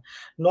cancer.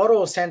 Not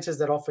all centres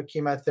that offer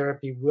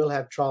chemotherapy will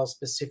have trials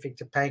specific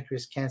to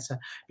pancreas cancer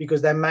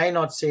because they may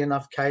not see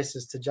enough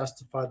cases to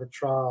justify the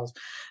trials.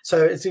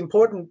 So it's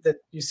important that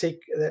you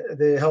seek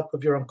the help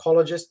of your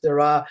oncologist. There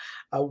are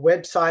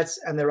websites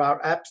and there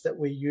are apps that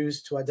we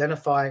use to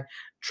identify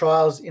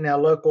trials in our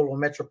local or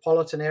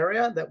metropolitan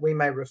area that we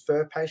may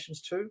refer patients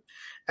to.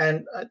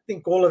 And I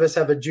think all of us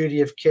have a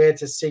duty of care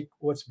to seek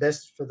what's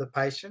best for the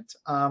patient.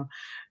 The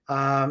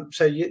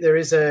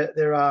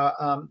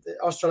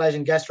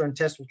Australasian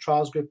Gastrointestinal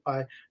Trials Group,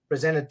 I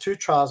presented 2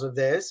 trials of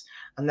theirs,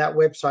 and that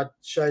website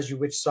shows you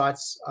which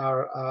sites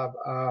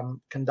are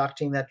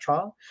conducting that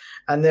trial.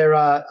 And there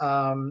are,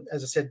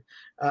 as I said,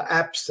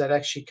 apps that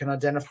actually can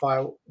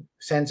identify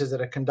centres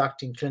that are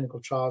conducting clinical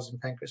trials in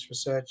pancreas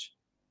research.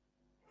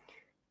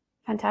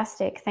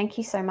 Fantastic. Thank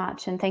you so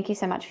much. And thank you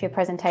so much for your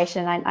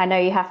presentation. I know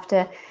you have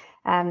to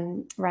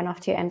run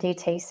off to your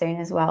MDT soon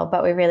as well,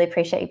 but we really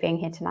appreciate you being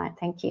here tonight.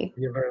 Thank you.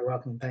 You're very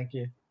welcome. Thank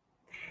you.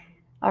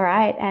 All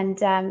right.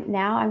 And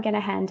now I'm going to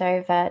hand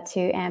over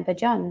to Amber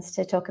Johns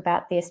to talk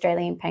about the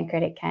Australian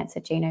Pancreatic Cancer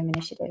Genome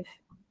Initiative.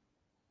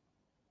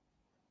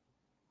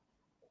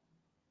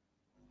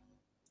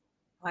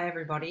 Hi,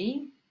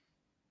 everybody.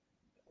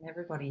 Can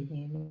everybody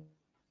hear me?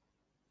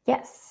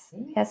 Yes.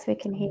 Yes, we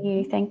can hear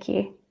you. Thank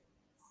you.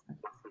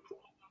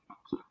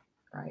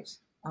 Great.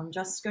 I'm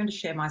just going to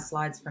share my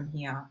slides from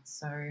here,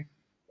 so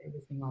bear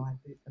with me while I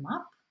boot them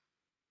up.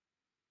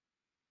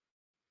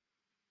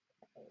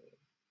 Okay.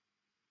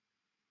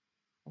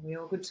 Are we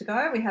all good to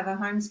go? We have a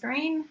home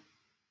screen?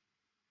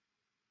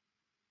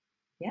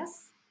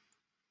 Yes?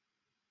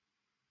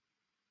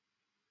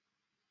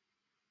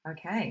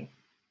 Okay.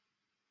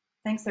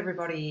 Thanks,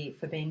 everybody,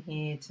 for being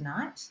here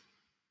tonight.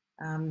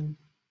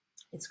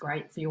 It's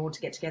great for you all to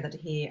get together to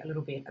hear a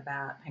little bit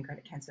about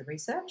pancreatic cancer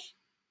research.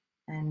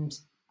 And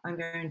I'm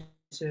going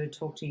to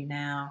talk to you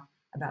now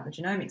about the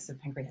genomics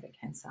of pancreatic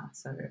cancer.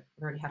 So I've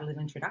already had a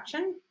little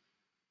introduction.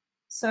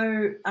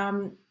 So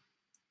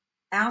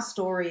our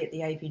story at the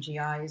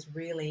APGI is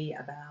really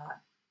about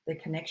the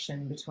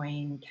connection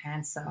between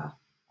cancer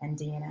and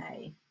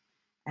DNA.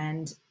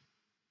 And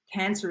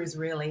cancer is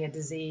really a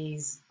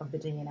disease of the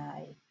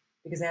DNA,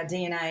 because our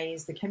DNA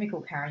is the chemical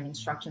carrying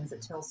instructions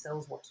that tell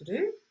cells what to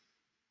do.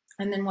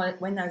 And then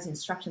when those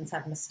instructions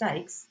have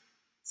mistakes,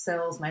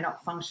 cells may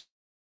not function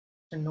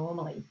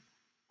normally,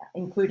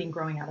 including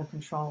growing out of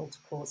control to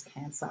cause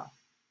cancer.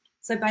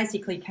 So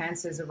basically,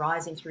 cancer is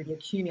arising through the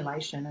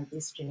accumulation of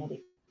this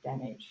genetic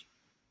damage.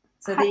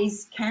 So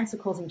these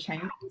cancer-causing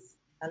changes.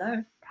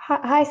 Hello.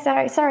 Hi.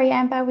 Sorry,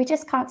 Amber. We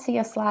just can't see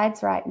your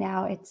slides right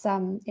now. It's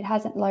it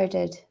hasn't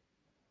loaded.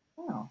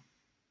 Oh.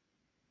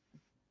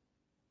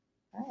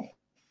 Okay.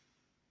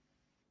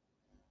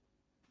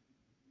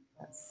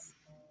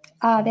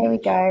 There we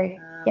go.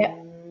 Yep.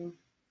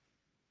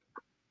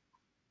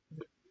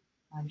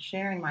 I'm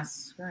sharing my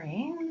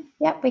screen.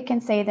 Yep, we can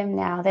see them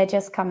now. They're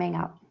just coming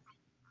up.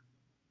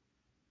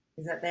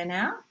 Is that there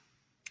now?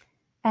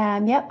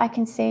 Yep, I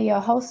can see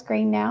your whole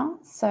screen now.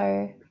 So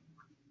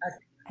okay.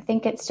 I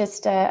think it's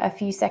just a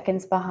few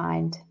seconds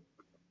behind.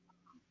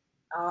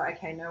 Oh,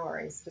 okay, no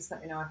worries. Just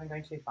let me know if I'm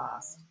going too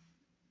fast.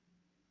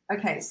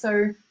 Okay,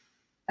 so,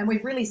 and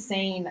we've really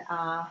seen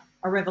a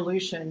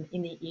revolution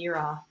in the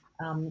era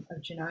of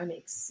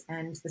genomics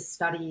and the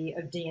study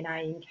of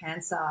DNA in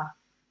cancer,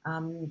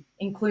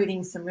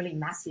 including some really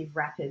massive,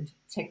 rapid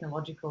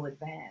technological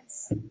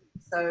advance.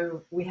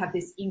 So we have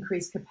this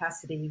increased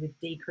capacity with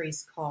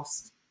decreased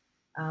cost,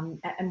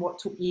 and what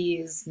took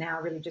years now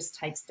really just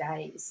takes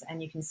days.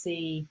 And you can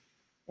see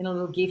in a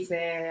little GIF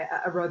there,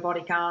 a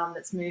robotic arm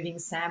that's moving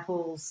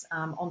samples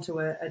onto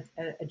a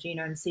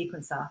genome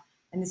sequencer.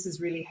 And this is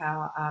really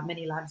how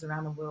many labs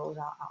around the world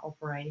are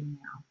operating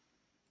now.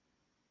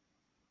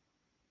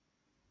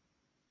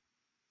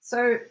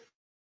 So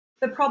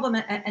the problem,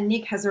 and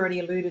Nick has already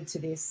alluded to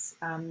this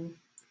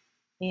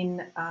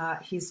in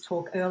his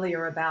talk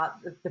earlier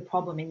about the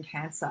problem in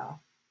cancer.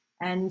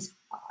 And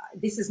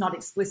this is not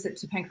explicit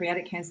to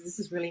pancreatic cancer. This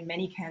is really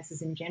many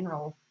cancers in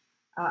general.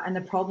 And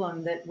the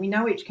problem that we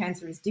know each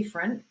cancer is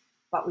different,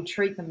 but we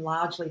treat them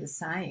largely the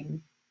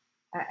same.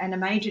 And a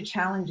major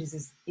challenge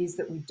is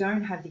that we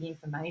don't have the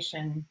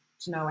information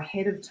to know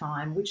ahead of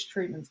time which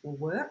treatments will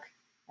work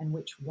and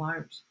which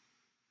won't.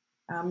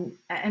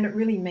 And it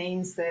really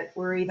means that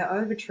we're either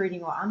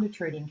over-treating or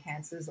under-treating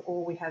cancers,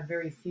 or we have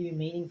very few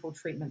meaningful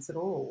treatments at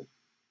all,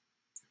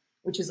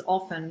 which is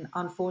often,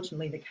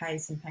 unfortunately, the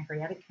case in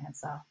pancreatic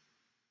cancer.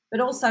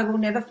 But also, we'll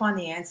never find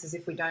the answers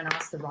if we don't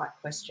ask the right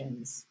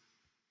questions.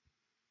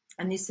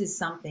 And this is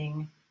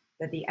something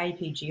that the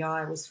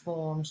APGI was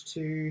formed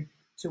to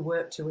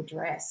work to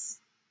address.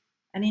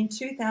 And in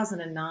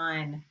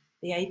 2009,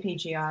 the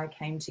APGI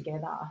came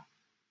together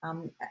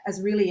as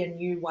really a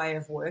new way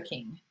of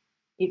working.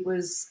 It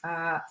was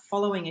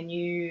following a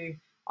new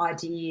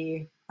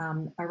idea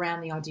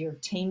around the idea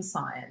of team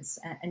science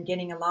and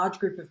getting a large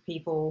group of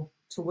people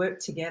to work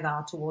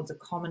together towards a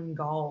common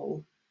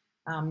goal,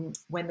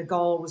 when the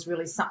goal was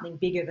really something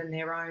bigger than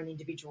their own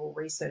individual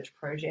research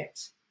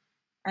project.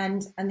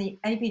 And the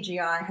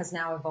APGI has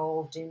now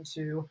evolved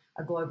into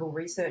a global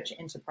research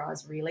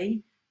enterprise,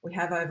 really. We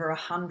have over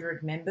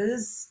 100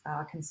 members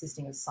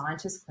consisting of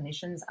scientists,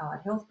 clinicians,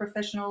 allied health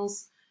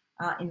professionals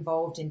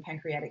involved in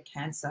pancreatic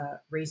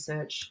cancer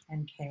research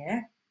and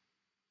care.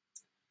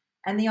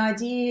 And the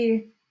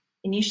idea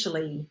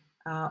initially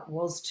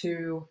was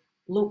to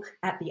look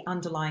at the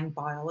underlying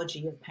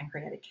biology of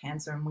pancreatic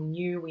cancer, and we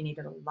knew we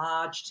needed a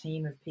large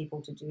team of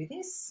people to do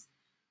this.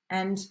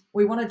 And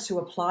we wanted to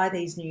apply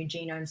these new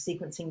genome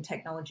sequencing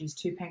technologies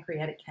to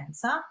pancreatic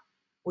cancer.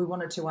 We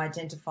wanted to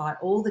identify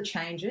all the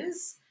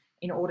changes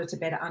in order to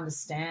better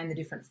understand the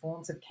different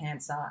forms of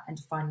cancer and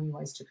to find new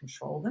ways to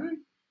control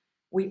them.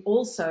 We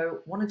also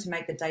wanted to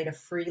make the data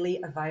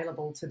freely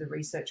available to the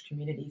research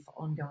community for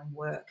ongoing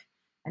work.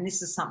 And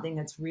this is something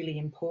that's really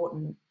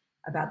important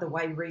about the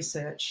way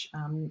research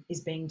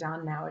is being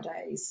done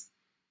nowadays.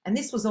 And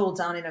this was all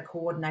done in a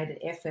coordinated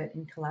effort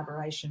in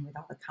collaboration with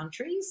other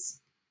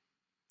countries.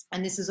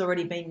 And this has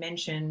already been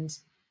mentioned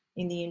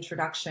in the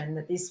introduction,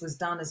 that this was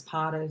done as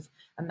part of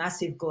a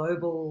massive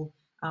global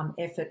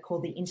effort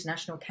called the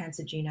International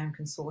Cancer Genome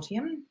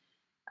Consortium,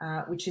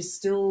 which is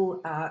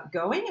still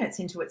going, and it's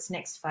into its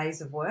next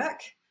phase of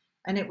work.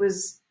 And it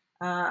was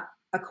a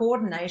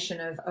coordination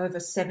of over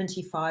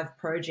 75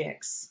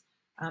 projects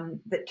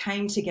that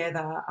came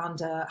together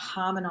under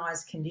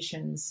harmonised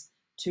conditions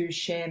to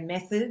share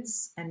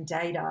methods and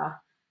data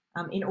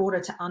in order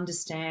to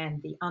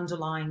understand the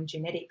underlying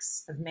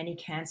genetics of many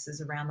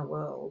cancers around the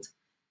world.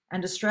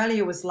 And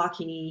Australia was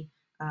lucky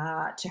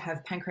to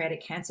have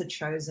pancreatic cancer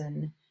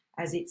chosen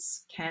as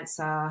its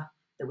cancer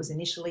that was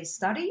initially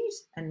studied,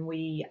 and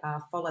we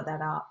followed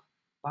that up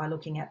by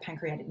looking at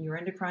pancreatic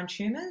neuroendocrine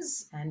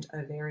tumours and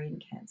ovarian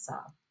cancer.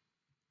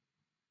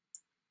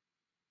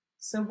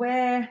 So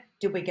where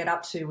did we get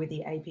up to with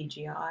the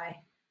APGI?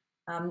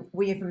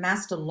 We have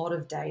amassed a lot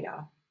of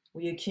data.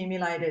 We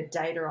accumulated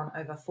data on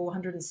over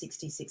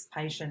 466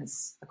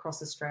 patients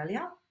across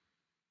Australia.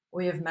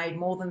 We have made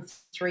more than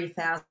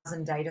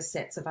 3,000 data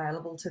sets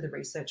available to the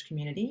research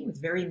community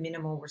with very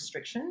minimal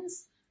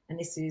restrictions. And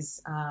this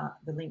is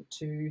the link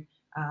to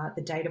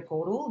the data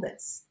portal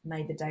that's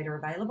made the data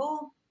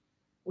available.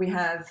 We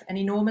have an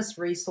enormous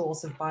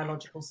resource of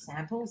biological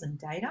samples and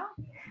data.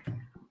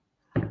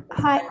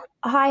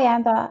 Hi,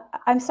 Amber.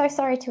 I'm so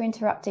sorry to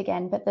interrupt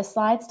again, but the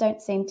slides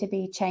don't seem to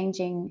be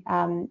changing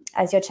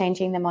as you're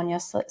changing them on your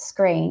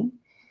screen.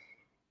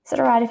 Is it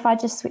all right if I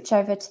just switch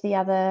over to the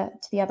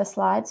other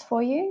slides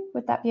for you?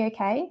 Would that be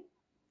okay?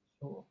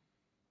 Sure.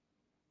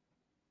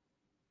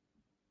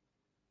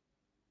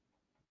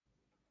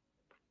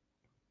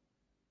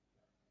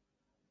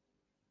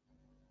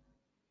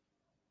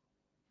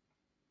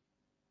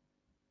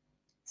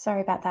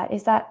 Sorry about that.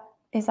 Is that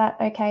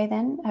okay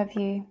then?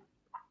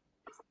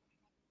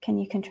 Can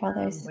you control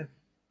those? A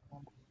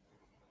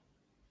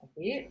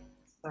bit.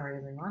 Sorry,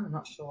 everyone. I'm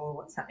not sure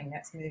what's happening.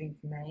 That's moving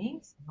for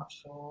me. So I'm not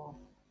sure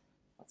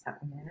what's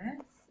happening there.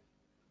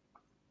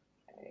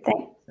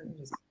 Okay. Let me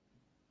just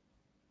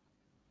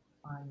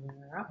find where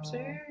we're up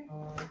to.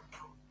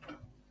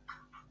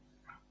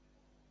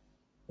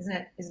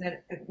 Isn't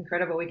it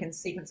incredible? We can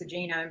sequence a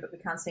genome, but we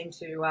can't seem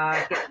to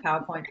get the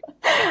PowerPoint.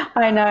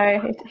 I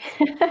know.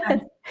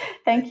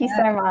 Thank you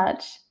so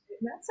much.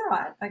 That's all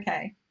right.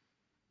 Okay.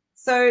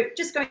 So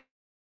just going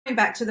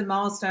back to the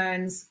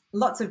milestones,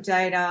 lots of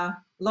data,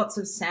 lots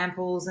of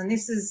samples, and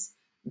this is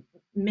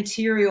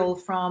material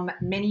from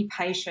many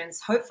patients,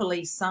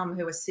 hopefully some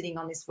who are sitting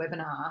on this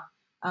webinar,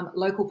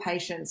 local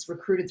patients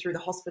recruited through the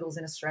hospitals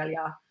in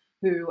Australia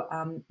who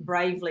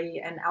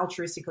bravely and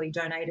altruistically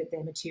donated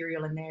their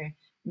material and their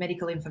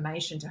medical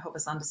information to help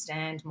us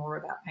understand more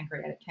about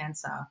pancreatic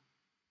cancer.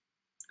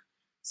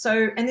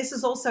 So, and this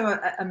is also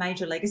a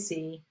major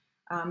legacy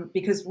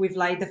because we've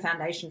laid the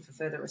foundation for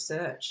further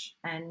research,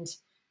 and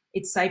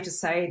it's safe to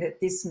say that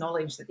this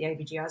knowledge that the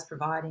APGI is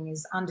providing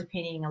is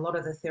underpinning a lot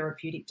of the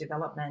therapeutic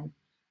development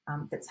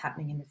that's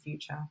happening in the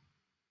future.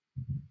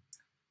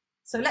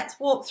 So let's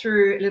walk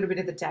through a little bit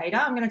of the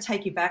data. I'm going to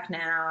take you back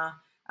now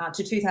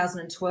to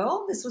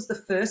 2012. This was the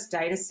first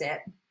data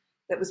set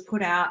that was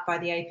put out by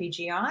the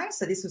APGI.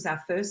 So this was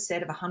our first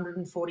set of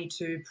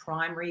 142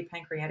 primary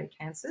pancreatic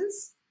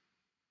cancers.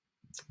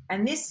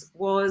 And this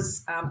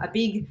was a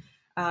big,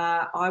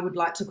 I would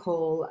like to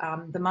call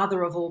the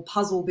mother of all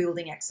puzzle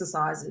building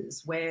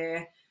exercises,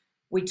 where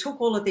we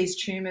took all of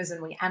these tumours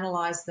and we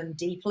analysed them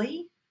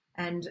deeply,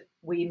 and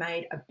we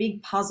made a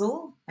big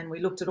puzzle and we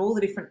looked at all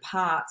the different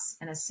parts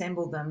and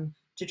assembled them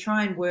to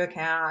try and work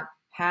out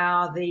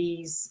how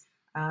these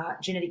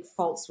genetic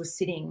faults were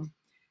sitting.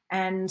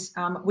 And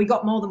we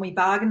got more than we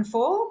bargained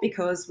for,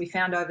 because we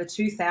found over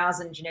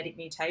 2,000 genetic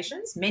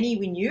mutations. Many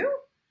we knew,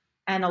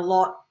 and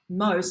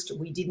most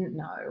we didn't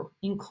know,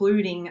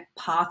 including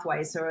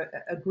pathways, so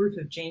a group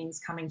of genes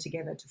coming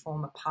together to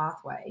form a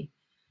pathway.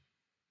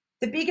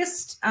 The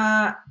biggest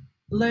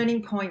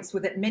learning points were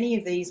that many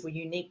of these were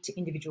unique to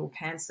individual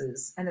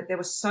cancers, and that there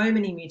were so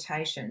many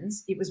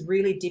mutations, it was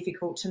really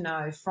difficult to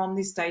know from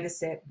this data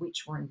set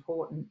which were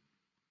important.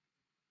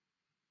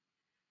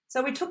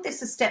 So we took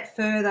this a step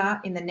further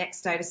in the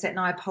next data set, and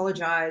I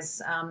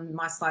apologise,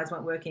 my slides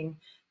weren't working.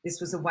 This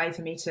was a way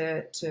for me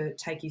to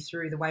take you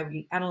through the way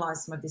we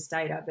analysed some of this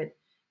data, but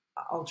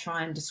I'll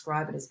try and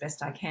describe it as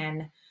best I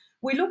can.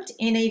 We looked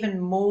in even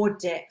more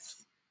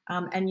depth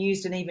and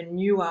used an even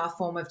newer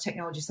form of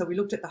technology. So we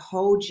looked at the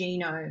whole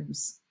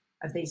genomes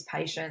of these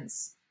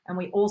patients, and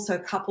we also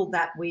coupled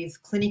that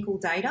with clinical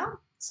data.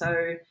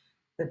 So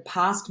the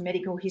past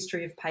medical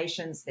history of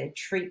patients, their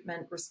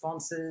treatment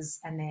responses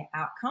and their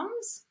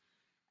outcomes.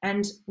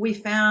 And we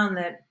found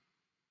that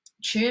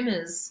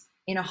tumours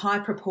in a high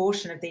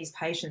proportion of these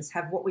patients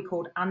have what we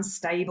called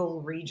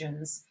unstable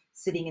regions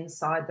sitting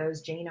inside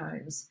those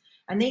genomes.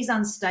 And these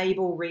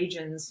unstable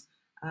regions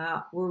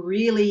were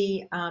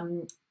really,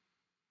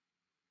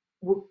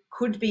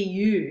 could be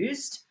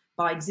used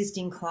by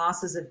existing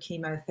classes of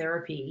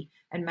chemotherapy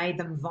and made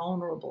them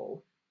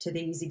vulnerable to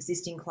these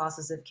existing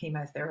classes of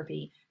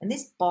chemotherapy. And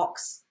this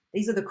box,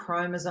 these are the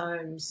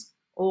chromosomes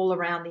all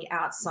around the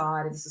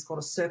outside. This is called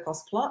a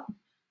Circos plot.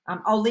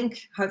 I'll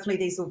link, hopefully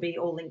these will be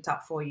all linked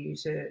up for you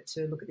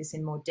to look at this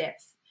in more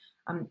depth.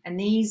 And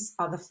these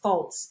are the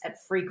faults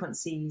at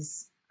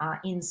frequencies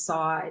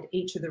inside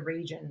each of the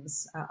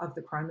regions of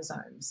the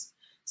chromosomes.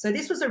 So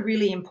this was a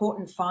really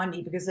important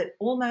finding because it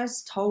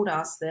almost told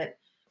us that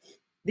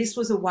this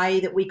was a way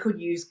that we could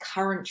use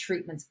current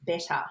treatments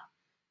better.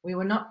 We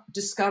were not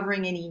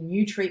discovering any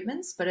new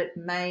treatments, but it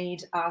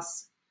made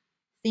us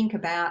think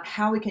about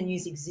how we can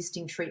use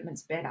existing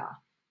treatments better,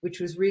 which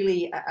was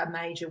really a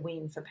major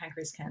win for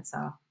pancreas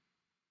cancer.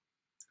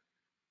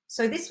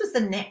 So this was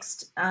the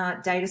next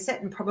data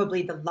set, and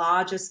probably the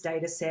largest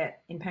data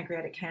set in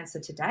pancreatic cancer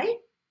to date.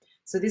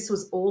 So this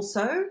was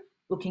also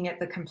looking at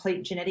the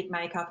complete genetic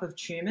makeup of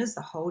tumours,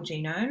 the whole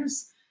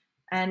genomes,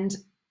 and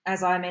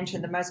as I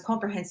mentioned, the most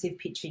comprehensive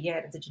picture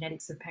yet of the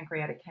genetics of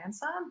pancreatic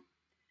cancer.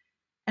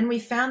 And we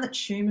found that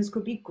tumours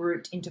could be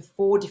grouped into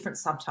 4 different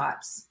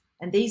subtypes,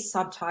 and these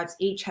subtypes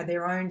each had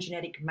their own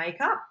genetic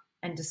makeup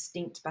and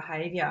distinct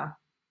behaviour.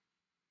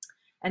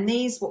 And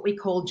these, what we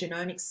call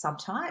genomic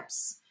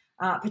subtypes,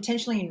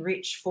 potentially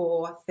enrich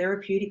for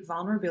therapeutic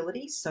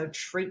vulnerability, so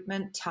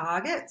treatment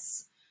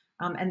targets,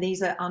 and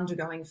these are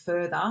undergoing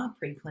further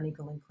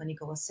preclinical and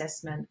clinical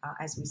assessment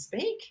as we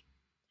speak.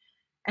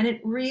 And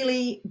it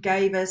really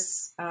gave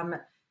us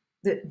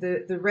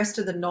the rest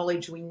of the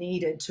knowledge we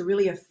needed to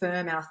really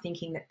affirm our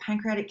thinking that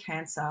pancreatic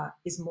cancer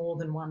is more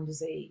than one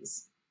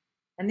disease.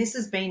 And this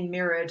has been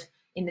mirrored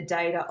in the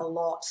data a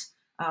lot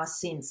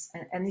since.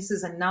 And this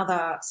is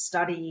another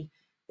study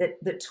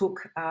that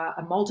took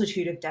a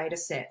multitude of data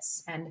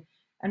sets.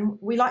 And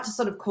we like to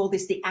sort of call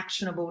this the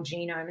actionable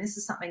genome. And this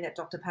is something that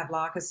Dr.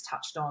 Pavlakis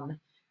touched on.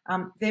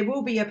 There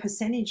will be a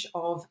percentage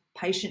of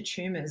patient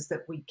tumours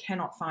that we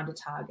cannot find a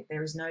target.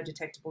 There is no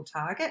detectable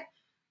target,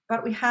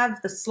 but we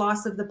have the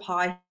slice of the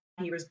pie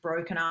here is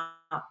broken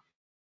up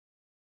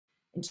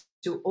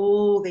into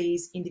all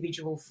these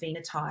individual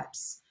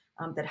phenotypes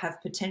that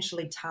have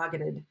potentially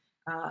targeted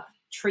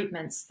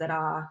treatments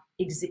that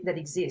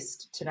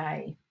exist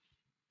today.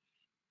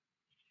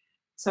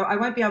 So I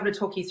won't be able to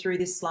talk you through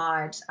this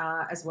slide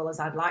as well as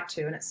I'd like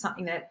to, and it's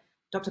something that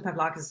Dr.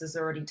 Pavlakis has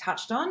already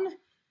touched on.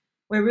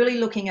 We're really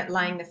looking at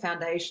laying the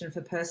foundation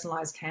for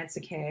personalised cancer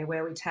care,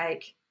 where we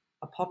take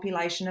a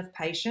population of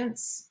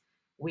patients,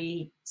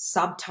 we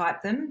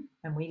subtype them,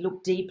 and we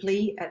look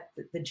deeply at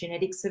the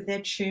genetics of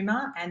their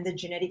tumour and the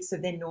genetics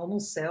of their normal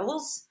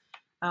cells,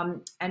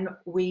 and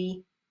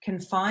we can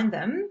find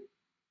them,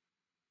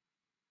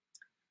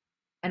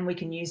 and we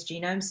can use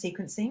genome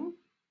sequencing,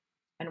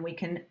 and we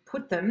can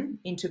put them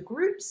into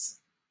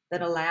groups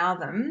that allow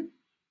them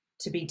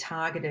to be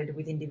targeted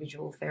with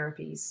individual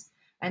therapies.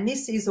 And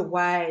this is a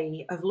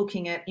way of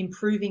looking at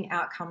improving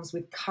outcomes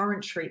with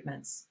current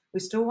treatments. We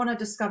still want to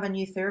discover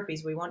new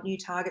therapies. We want new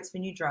targets for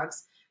new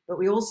drugs, but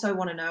we also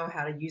want to know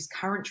how to use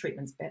current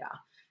treatments better.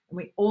 And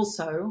we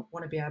also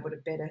want to be able to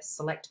better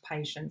select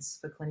patients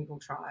for clinical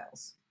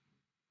trials.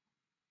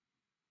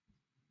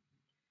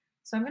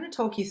 So I'm going to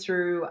talk you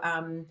through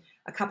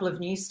a couple of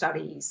new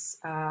studies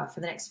for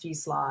the next few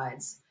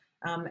slides,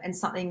 and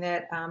something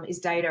that is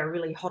data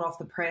really hot off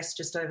the press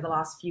just over the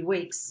last few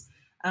weeks.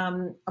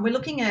 And we're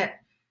looking at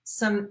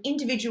some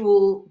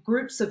individual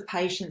groups of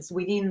patients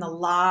within the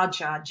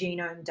larger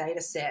genome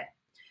data set.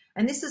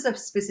 And this is a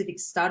specific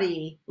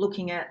study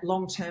looking at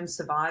long-term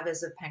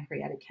survivors of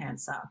pancreatic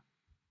cancer.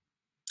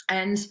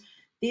 And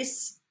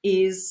this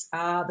is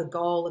the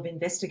goal of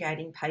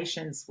investigating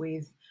patients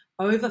with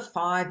over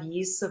 5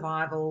 years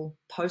survival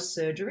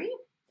post-surgery.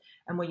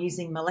 And we're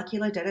using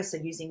molecular data, so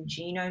using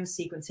genome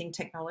sequencing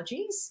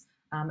technologies,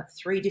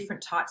 3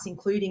 different types,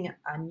 including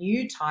a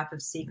new type of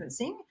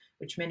sequencing,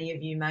 which many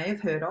of you may have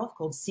heard of,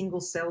 called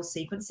single-cell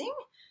sequencing,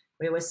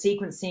 where we're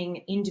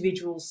sequencing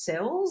individual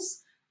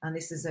cells. And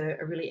this is a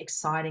really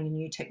exciting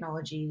new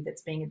technology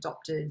that's being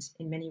adopted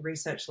in many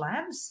research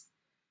labs.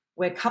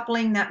 We're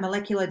coupling that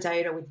molecular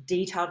data with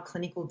detailed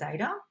clinical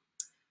data,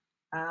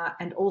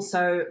 and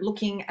also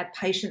looking at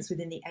patients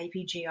within the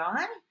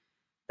APGI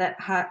that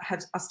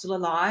are still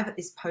alive at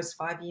this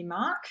post-5-year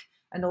mark,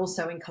 and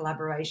also in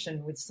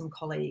collaboration with some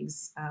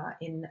colleagues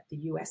in the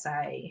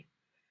USA.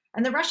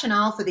 And the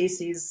rationale for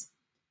this is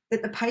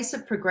that the pace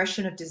of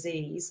progression of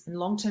disease and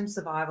long-term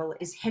survival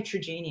is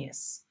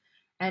heterogeneous,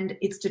 and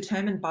it's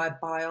determined by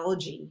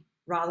biology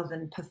rather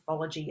than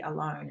pathology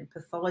alone, and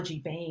pathology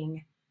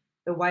being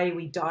the way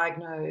we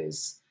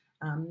diagnose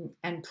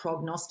and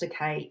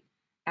prognosticate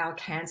our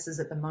cancers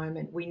at the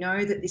moment. We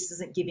know that this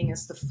isn't giving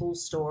us the full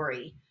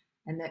story,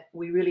 and that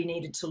we really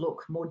needed to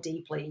look more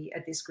deeply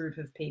at this group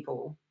of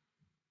people.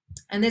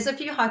 And there's a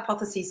few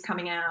hypotheses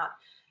coming out.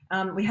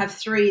 We have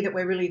 3 that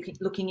we're really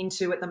looking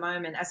into at the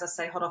moment, as I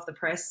say, hot off the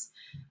press.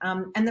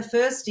 And the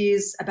first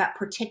is about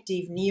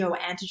protective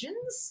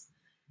neoantigens.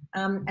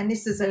 And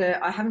this is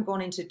I haven't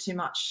gone into too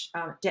much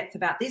depth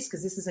about this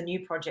because this is a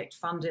new project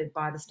funded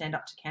by the Stand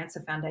Up to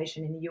Cancer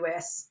Foundation in the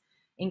US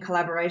in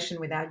collaboration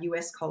with our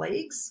US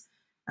colleagues.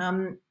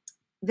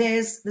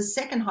 There's the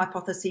second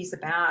hypothesis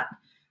about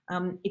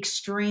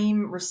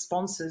extreme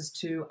responses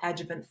to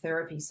adjuvant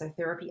therapy, so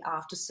therapy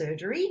after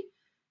surgery.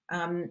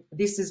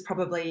 This is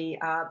probably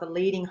the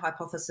leading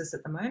hypothesis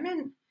at the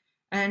moment,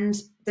 and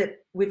that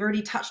we've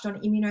already touched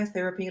on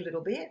immunotherapy a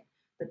little bit,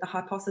 that the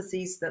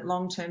hypothesis that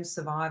long-term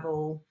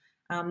survival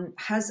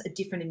has a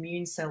different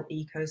immune cell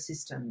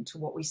ecosystem to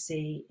what we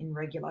see in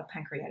regular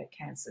pancreatic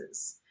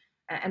cancers.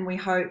 And we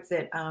hope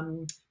that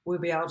we'll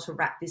be able to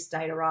wrap this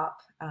data up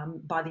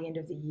by the end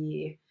of the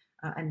year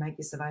and make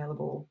this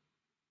available.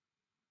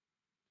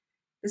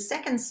 The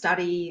second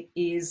study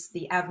is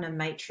the AVNA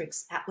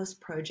Matrix Atlas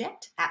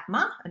Project,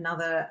 ATMA,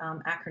 another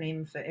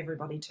acronym for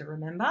everybody to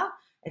remember.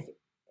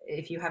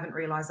 If you haven't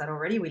realised that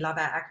already, we love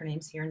our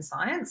acronyms here in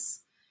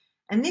science.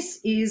 And this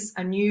is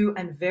a new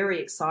and very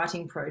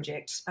exciting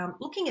project,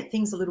 looking at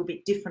things a little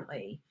bit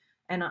differently.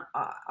 And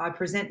I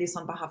present this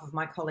on behalf of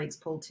my colleagues,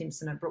 Paul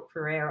Timpson and Brooke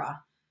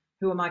Pereira,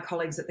 who are my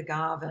colleagues at the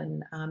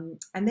Garvan.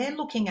 And they're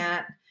looking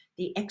at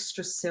the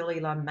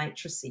extracellular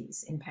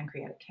matrices in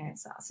pancreatic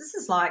cancer. So this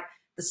is like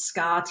the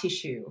scar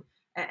tissue.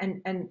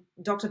 And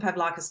Dr.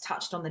 Pavlakis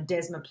touched on the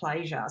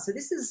desmoplasia. So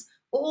this is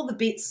all the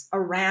bits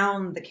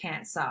around the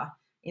cancer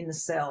in the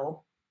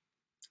cell,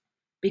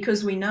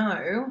 because we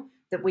know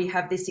that we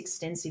have this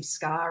extensive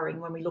scarring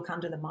when we look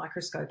under the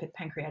microscope at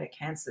pancreatic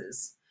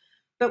cancers.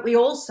 But we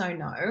also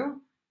know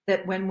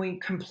that when we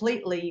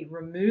completely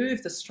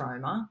remove the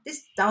stroma,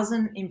 this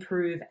doesn't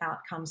improve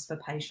outcomes for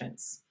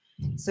patients.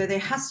 So there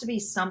has to be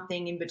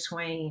something in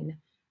between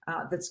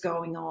that's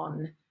going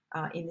on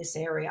in this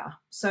area.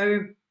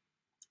 So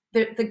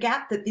the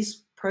gap that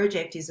this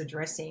project is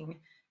addressing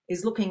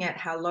is looking at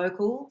how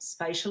local,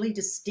 spatially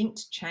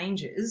distinct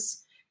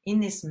changes in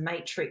this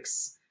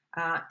matrix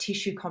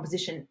tissue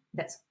composition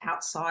that's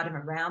outside and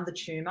around the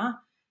tumour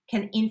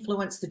can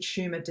influence the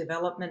tumour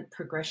development,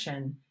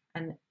 progression,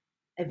 and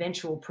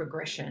eventual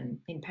progression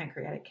in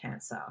pancreatic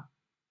cancer.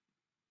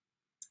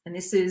 And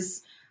this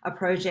is a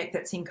project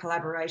that's in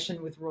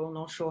collaboration with Royal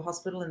North Shore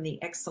Hospital and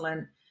the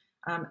excellent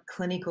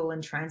clinical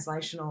and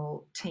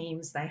translational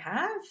teams they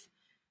have.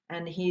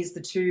 And here's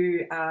the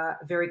two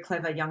very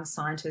clever young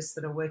scientists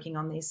that are working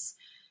on this,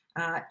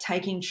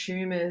 taking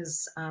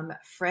tumours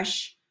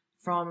fresh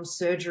from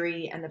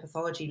surgery and the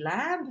pathology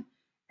lab,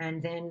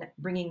 and then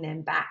bringing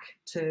them back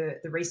to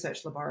the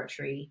research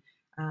laboratory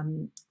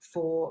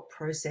for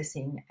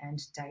processing and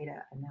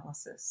data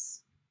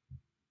analysis.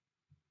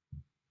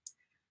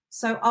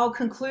 So I'll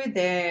conclude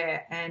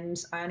there, and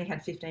I only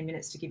had 15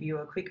 minutes to give you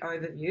a quick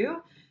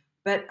overview,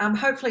 but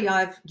hopefully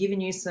I've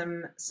given you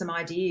some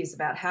ideas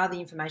about how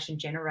the information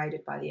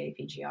generated by the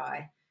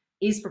EPGI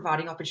is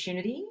providing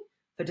opportunity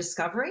for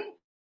discovery,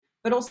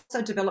 but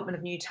also development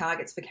of new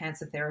targets for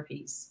cancer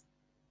therapies.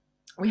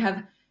 We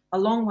have a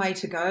long way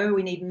to go.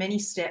 We need many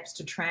steps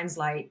to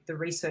translate the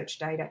research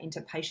data into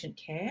patient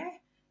care.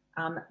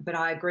 But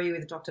I agree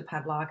with Dr.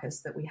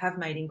 Pavlakis that we have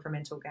made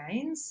incremental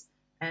gains,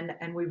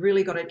 and we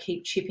really got to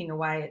keep chipping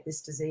away at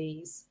this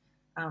disease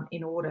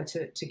in order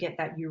to get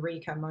that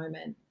eureka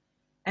moment.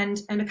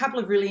 And a couple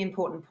of really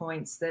important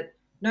points: that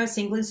no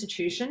single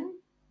institution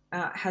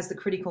has the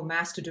critical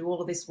mass to do all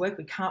of this work.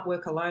 We can't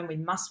work alone. We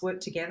must work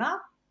together.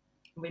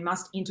 We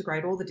must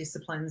integrate all the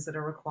disciplines that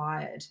are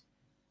required.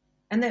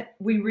 And that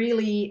we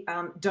really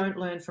don't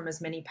learn from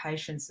as many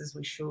patients as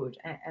we should.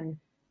 And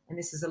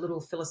this is a little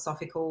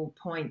philosophical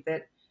point,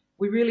 that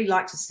we really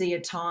like to see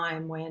a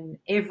time when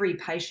every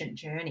patient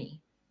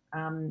journey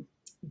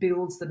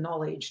builds the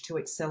knowledge to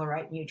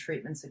accelerate new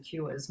treatments or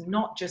cures,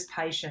 not just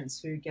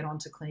patients who get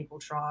onto clinical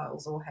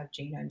trials or have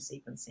genome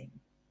sequencing.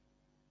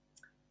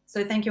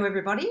 So thank you,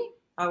 everybody.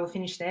 I will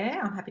finish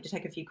there. I'm happy to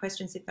take a few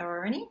questions if there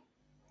are any.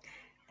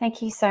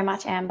 Thank you so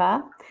much,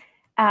 Amber.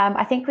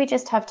 I think we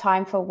just have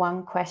time for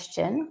one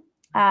question.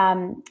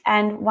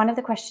 And one of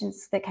the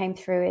questions that came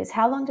through is,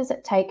 how long does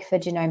it take for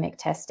genomic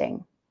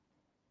testing?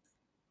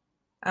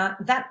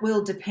 That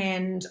will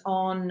depend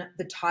on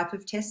the type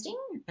of testing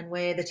and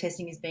where the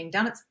testing is being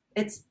done.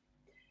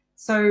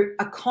 So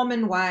a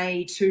common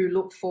way to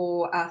look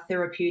for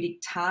therapeutic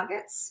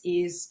targets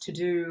is to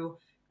do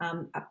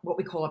what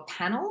we call a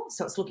panel.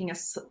 So it's looking at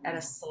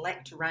a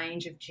select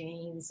range of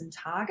genes and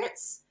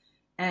targets.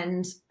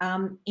 And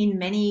in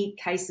many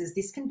cases,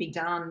 this can be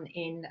done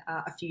in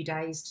a few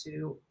days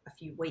to a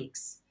few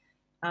weeks.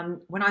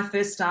 When I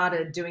first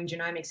started doing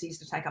genomics, it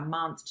used to take a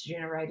month to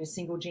generate a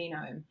single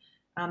genome.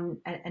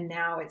 And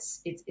now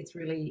it's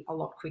really a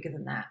lot quicker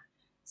than that.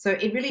 So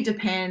it really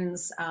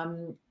depends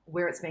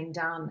where it's being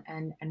done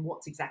and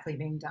what's exactly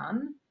being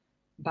done.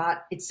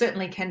 But it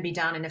certainly can be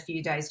done in a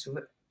few days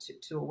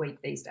to a week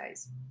these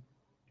days.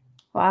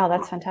 Wow,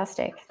 that's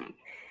fantastic.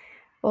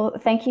 Well,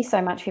 thank you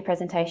so much for your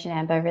presentation,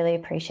 Amber. Really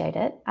appreciate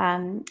it.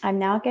 I'm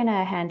now going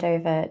to hand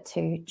over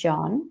to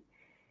John.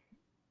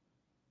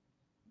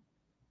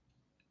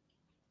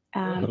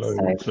 Hello,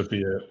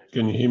 Sophia.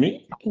 Can you hear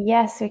me?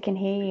 Yes, we can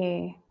hear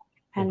you.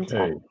 And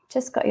okay.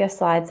 Just got your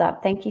slides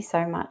up. Thank you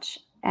so much,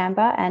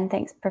 Amber, and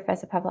thanks,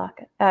 Professor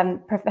Pavlakis,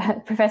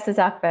 Professor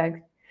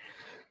Zalcberg.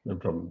 No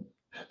problem.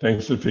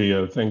 Thanks,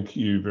 Sophia. Thank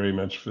you very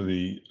much for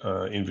the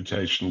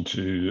invitation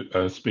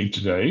to speak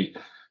today.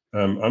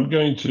 I'm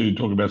going to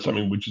talk about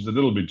something which is a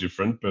little bit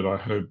different, but I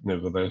hope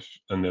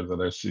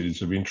nevertheless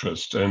is of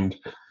interest. And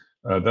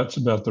that's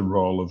about the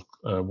role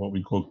of what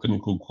we call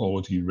clinical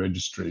quality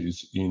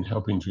registries in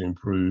helping to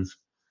improve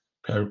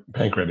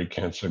pancreatic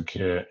cancer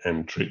care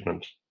and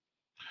treatment.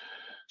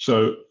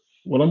 So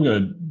what I'm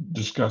going to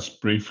discuss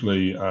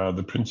briefly are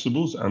the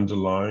principles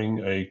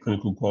underlying a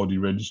clinical quality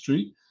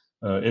registry.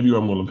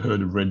 Everyone will have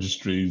heard of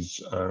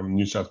registries.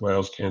 New South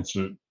Wales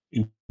Cancer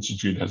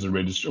Institute has a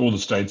registry, all the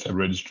states have a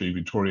registry,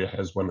 Victoria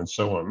has one, and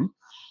so on.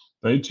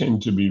 They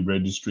tend to be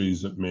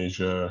registries that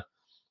measure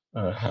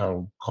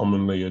how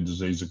commonly a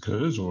disease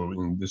occurs, or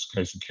in this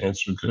case, a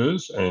cancer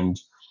occurs, and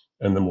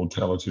the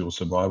mortality or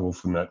survival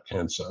from that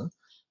cancer.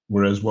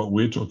 Whereas what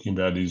we're talking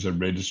about is a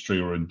registry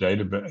or a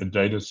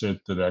data set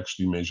that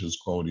actually measures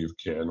quality of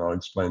care, and I'll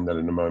explain that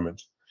in a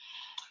moment.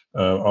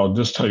 I'll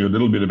just tell you a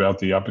little bit about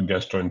the Upper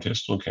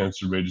Gastrointestinal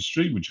Cancer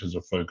Registry, which has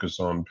a focus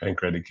on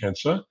pancreatic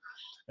cancer,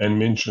 and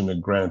mention a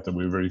grant that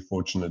we're very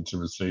fortunate to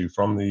receive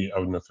from the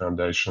Odhner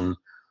Foundation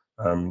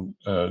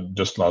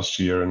just last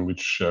year, in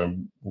which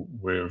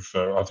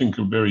I think,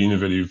 very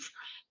innovative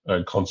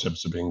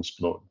concepts are being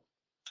explored.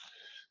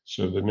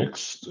 So the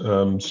next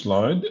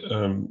slide.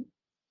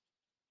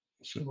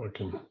 See if I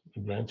can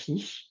advance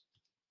this.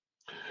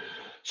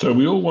 So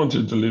we all want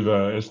to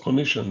deliver, as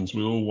clinicians,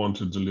 we all want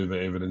to deliver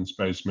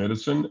evidence-based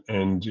medicine.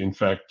 And in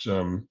fact,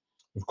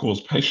 of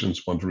course,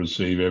 patients want to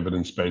receive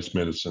evidence-based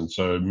medicine.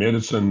 So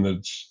medicine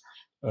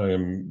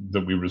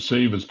that we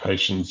receive as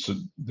patients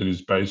that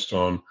is based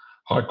on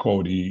high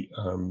quality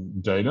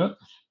data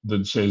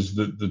that says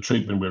that the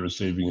treatment we're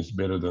receiving is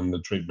better than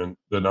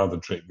other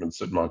treatments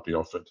that might be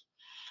offered.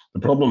 The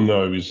problem,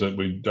 though, is that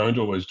we don't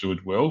always do it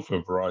well for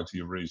a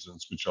variety of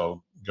reasons, which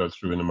I'll go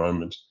through in a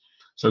moment.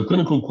 So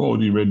clinical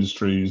quality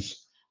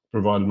registries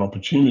provide an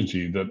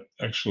opportunity that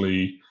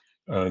actually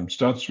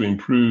starts to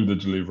improve the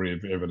delivery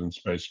of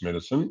evidence-based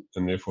medicine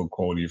and therefore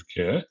quality of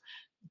care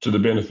to the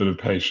benefit of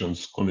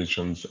patients,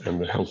 clinicians,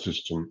 and the health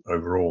system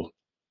overall.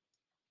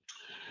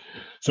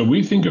 So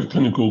we think of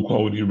clinical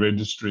quality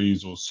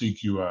registries, or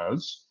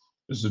CQRs,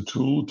 as a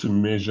tool to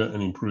measure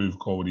and improve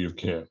quality of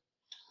care.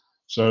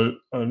 So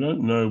I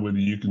don't know whether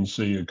you can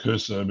see a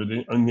cursor, but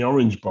in the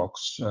orange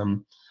box,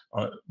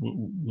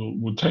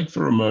 we'll take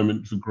for a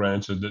moment for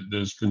granted that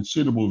there's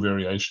considerable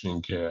variation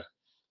in care.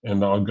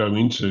 And I'll go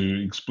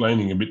into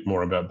explaining a bit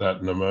more about that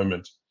in a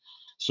moment.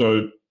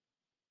 So,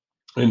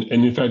 and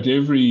in fact,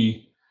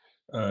 every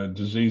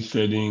disease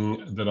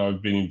setting that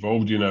I've been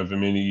involved in over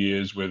many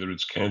years, whether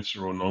it's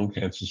cancer or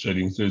non-cancer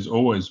settings, there's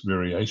always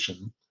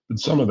variation. But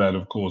some of that,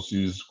 of course,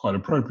 is quite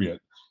appropriate.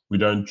 We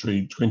don't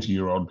treat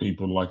 20-year-old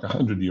people like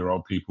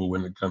 100-year-old people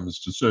when it comes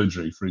to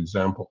surgery, for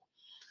example.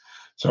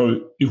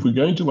 So if we're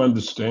going to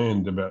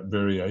understand about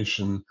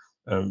variation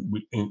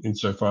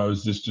insofar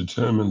as this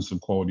determines the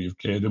quality of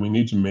care, then we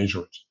need to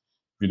measure it.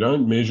 If you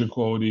don't measure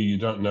quality, you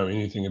don't know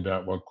anything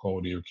about what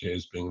quality of care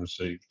is being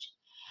received.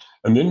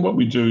 And then what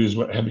we do is,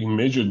 having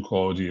measured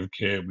quality of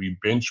care, we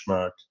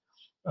benchmark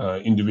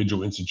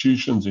individual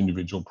institutions,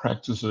 individual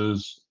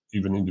practices,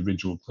 even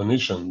individual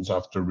clinicians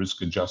after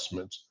risk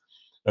adjustment.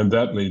 And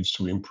that leads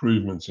to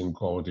improvements in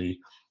quality.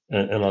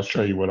 And I'll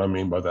show you what I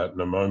mean by that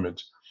in a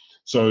moment.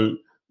 So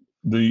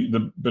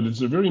but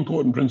it's a very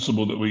important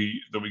principle that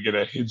we get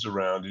our heads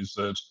around, is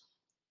that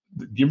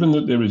given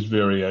that there is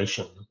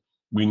variation,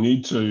 we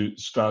need to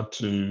start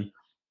to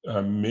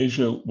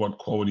measure what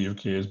quality of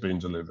care has been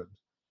delivered.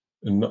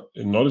 And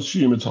not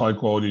assume it's high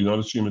quality, not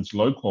assume it's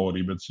low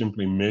quality, but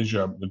simply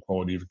measure the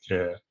quality of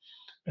care.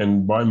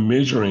 And by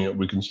measuring it,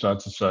 we can start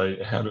to say,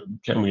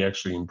 can we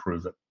actually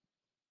improve it?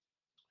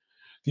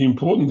 The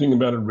important thing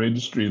about a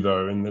registry,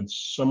 though, and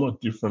that's somewhat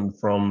different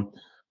from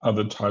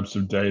other types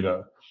of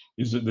data,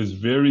 is that there's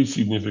very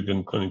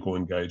significant clinical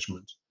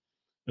engagement.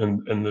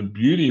 And the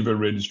beauty of a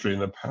registry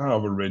and the power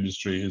of a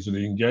registry is that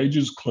it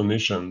engages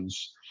clinicians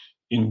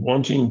in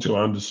wanting to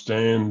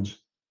understand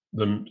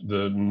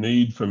the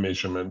need for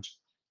measurement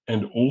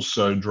and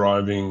also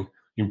driving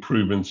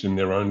improvements in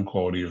their own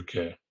quality of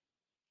care.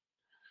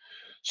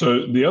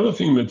 So the other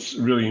thing that's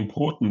really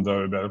important,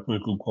 though, about a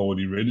clinical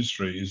quality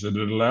registry is that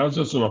it allows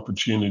us an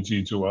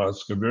opportunity to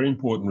ask a very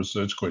important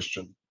research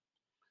question.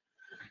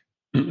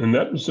 And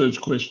that research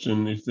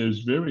question, if there's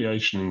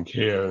variation in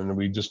care, and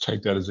we just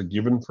take that as a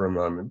given for a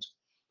moment,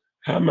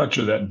 how much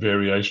of that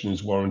variation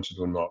is warranted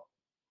or not?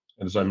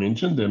 And as I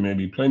mentioned, there may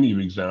be plenty of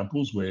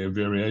examples where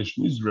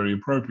variation is very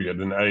appropriate,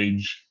 and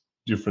age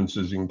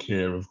differences in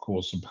care, of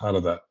course, are part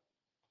of that.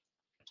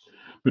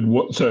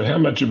 But so how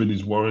much of it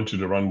is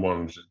warranted or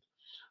unwarranted?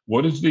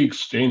 What is the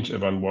extent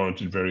of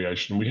unwarranted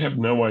variation? We have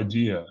no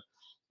idea.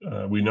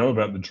 We know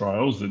about the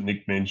trials that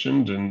Nick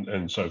mentioned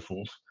and so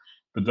forth,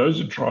 but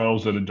those are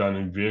trials that are done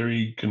in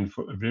very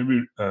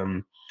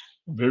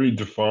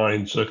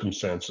defined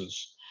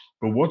circumstances.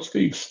 But what's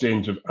the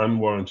extent of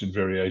unwarranted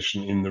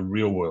variation in the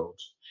real world?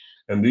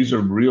 And these are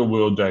real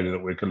world data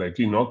that we're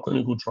collecting, not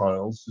clinical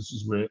trials. This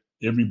is where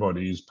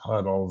everybody is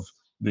part of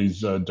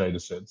these data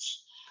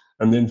sets.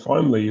 And then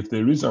finally, if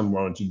there is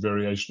unwarranted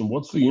variation,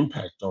 what's the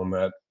impact on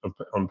that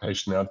on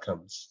patient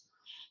outcomes?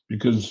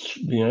 Because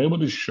being able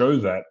to show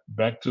that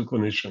back to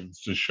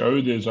clinicians, to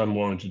show there's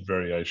unwarranted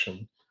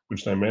variation,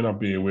 which they may not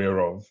be aware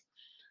of,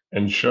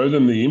 and show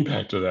them the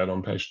impact of that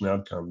on patient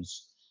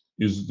outcomes,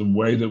 is the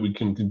way that we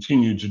can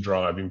continue to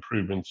drive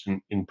improvements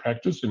in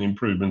practice and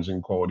improvements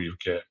in quality of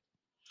care.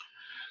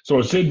 So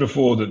I said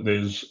before that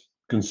there's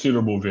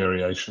considerable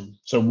variation.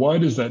 So why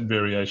does that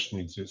variation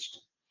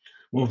exist?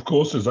 Well, of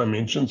course, as I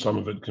mentioned, some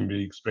of it can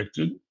be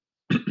expected,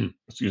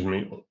 excuse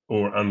me,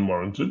 or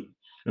unwarranted,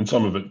 and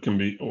some of it can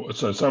be,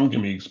 so some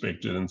can be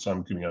expected and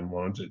some can be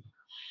unwarranted.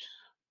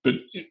 But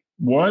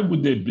why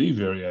would there be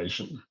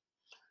variation?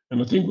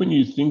 And I think when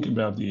you think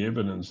about the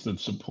evidence that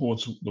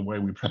supports the way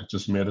we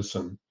practice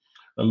medicine,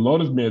 a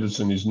lot of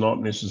medicine is not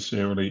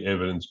necessarily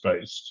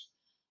evidence-based.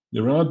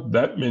 There aren't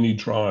that many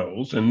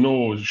trials, and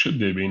nor should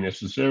there be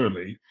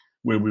necessarily,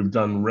 where we've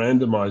done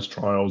randomized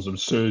trials of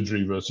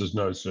surgery versus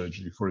no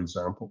surgery, for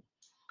example.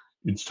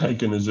 It's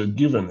taken as a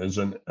given, as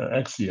an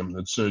axiom,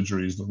 that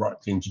surgery is the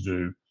right thing to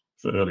do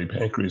for early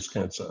pancreas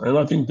cancer. And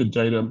I think the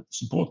data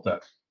support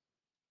that.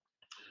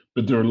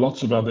 But there are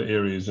lots of other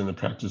areas in the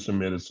practice of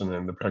medicine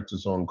and the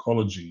practice of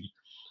oncology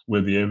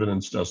where the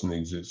evidence doesn't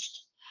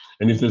exist.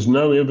 And if there's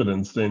no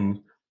evidence,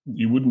 then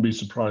you wouldn't be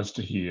surprised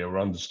to hear or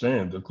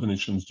understand that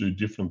clinicians do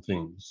different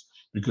things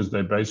because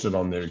they base it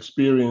on their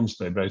experience,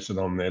 they base it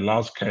on their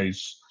last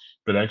case,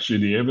 but actually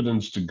the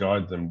evidence to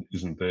guide them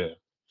isn't there.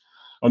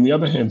 On the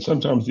other hand,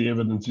 sometimes the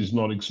evidence is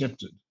not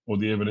accepted, or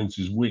the evidence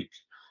is weak,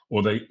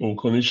 or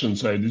clinicians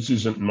say, this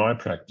isn't my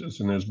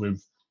practice. And as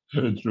we've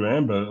heard through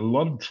Amber, a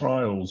lot of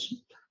trials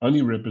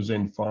only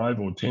represent 5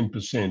 or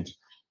 10%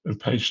 of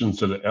patients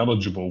that are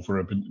eligible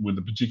for with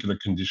a particular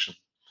condition.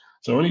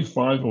 So only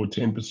 5 or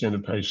 10%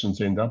 of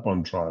patients end up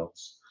on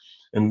trials.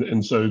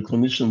 And so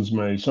clinicians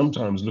may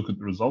sometimes look at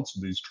the results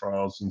of these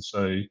trials and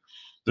say,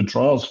 the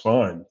trial's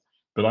fine,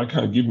 but I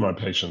can't give my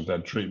patient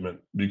that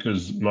treatment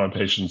because my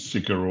patient's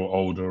sicker or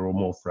older or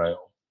more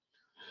frail.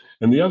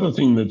 And the other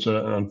thing that's an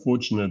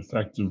unfortunate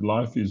fact of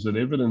life is that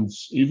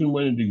evidence, even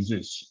when it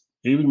exists,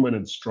 even when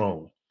it's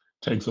strong,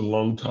 takes a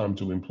long time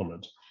to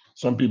implement.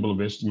 Some people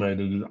have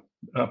estimated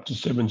up to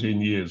 17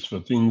 years for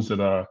things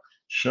that are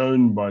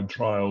shown by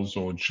trials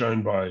or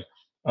shown by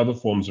other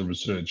forms of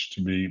research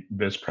to be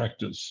best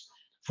practice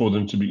for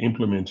them to be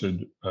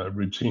implemented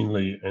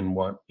routinely and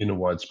in a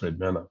widespread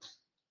manner.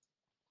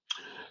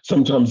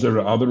 Sometimes there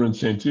are other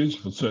incentives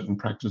for certain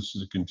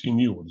practices to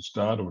continue or to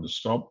start or to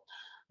stop,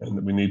 and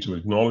that we need to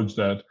acknowledge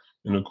that.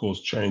 And of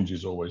course, change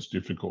is always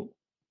difficult.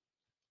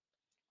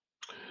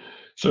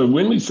 So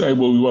when we say,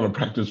 well, we want to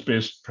practice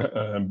best,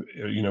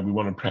 we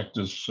want to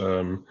practice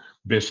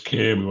best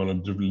care, we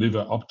want to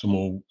deliver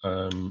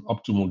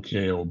optimal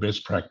care or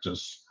best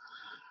practice,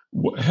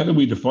 how do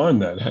we define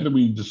that? How do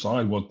we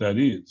decide what that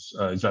is?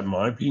 Is that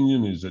my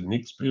opinion? Is it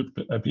Nick's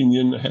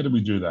opinion? How do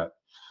we do that?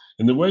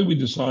 And the way we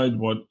decide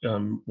what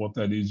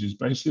that is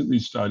basically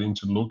starting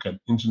to look at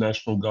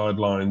international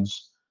guidelines,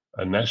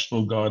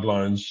 national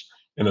guidelines,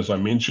 and as I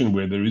mentioned,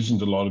 where there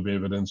isn't a lot of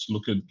evidence,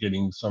 look at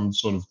getting some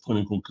sort of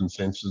clinical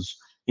consensus,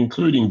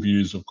 including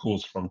views, of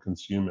course, from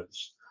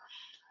consumers.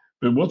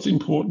 But what's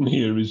important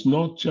here is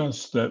not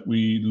just that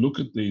we look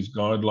at these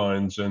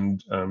guidelines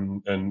and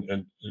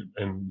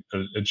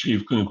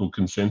achieve clinical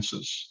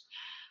consensus,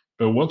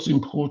 but what's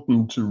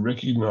important to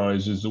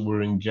recognize is that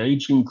we're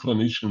engaging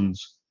clinicians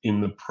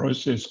in the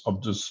process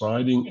of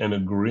deciding and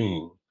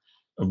agreeing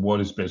of what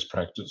is best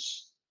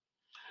practice,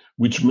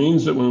 which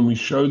means that when we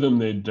show them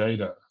their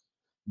data,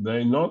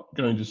 they're not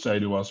going to say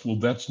to us, well,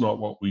 that's not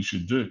what we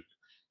should do.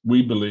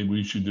 We believe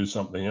we should do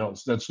something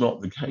else. That's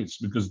not the case,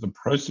 because the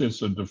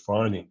process of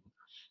defining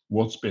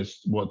what's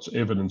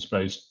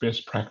evidence-based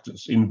best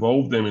practice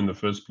involved them in the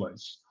first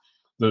place.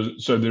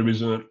 So there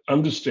is an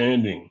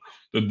understanding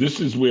that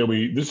this is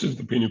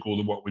the pinnacle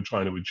of what we're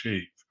trying to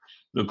achieve.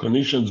 The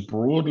clinicians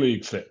broadly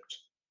accept.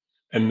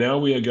 And now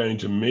we are going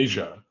to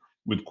measure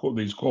with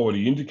these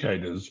quality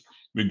indicators,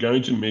 we're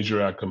going to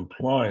measure our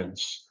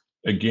compliance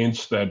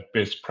against that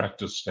best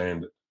practice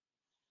standard.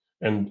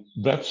 And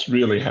that's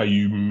really how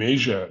you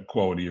measure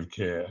quality of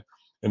care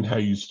and how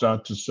you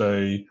start to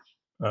say,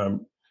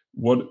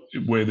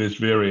 where there's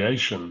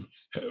variation,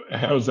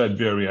 how is that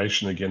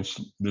variation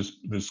against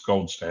this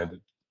gold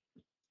standard?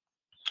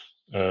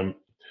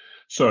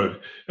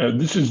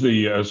 This is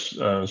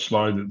the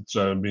slide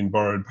that's been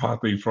borrowed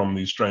partly from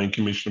the Australian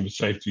Commission for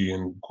Safety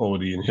and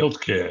Quality in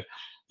Healthcare.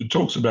 It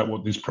talks about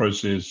what this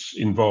process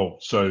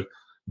involves. So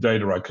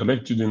data are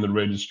collected in the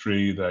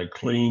registry, they're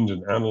cleaned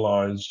and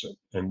analysed,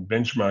 and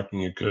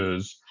benchmarking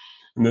occurs.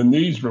 And then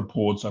these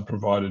reports are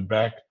provided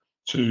back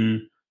to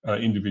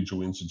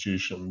individual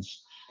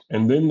institutions.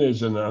 And then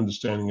there's an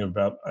understanding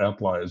about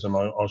outliers, and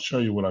I'll show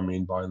you what I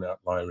mean by an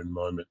outlier in a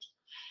moment.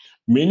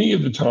 Many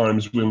of the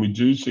times when we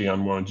do see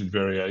unwarranted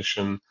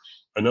variation,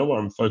 I know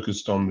I'm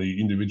focused on the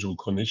individual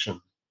clinician,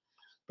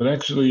 but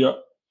actually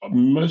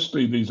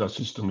mostly these are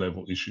system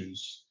level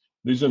issues.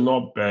 These are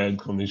not bad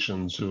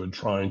clinicians who are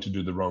trying to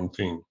do the wrong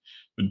thing,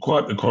 but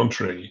quite the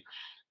contrary.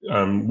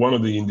 One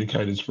of the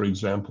indicators, for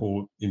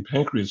example, in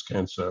pancreas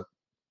cancer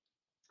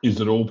is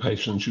that all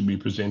patients should be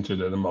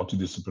presented at a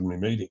multidisciplinary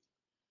meeting.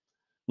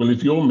 Well,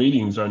 if your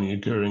meeting's only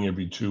occurring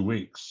every 2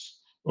 weeks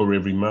or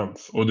every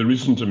month, or there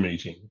isn't a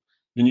meeting,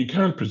 then you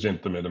can't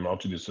present them at a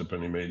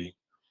multidisciplinary meeting.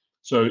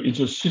 So it's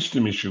a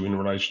system issue in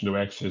relation to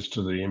access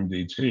to the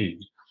MDT,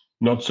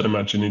 not so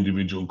much an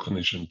individual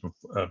clinician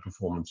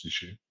performance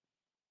issue.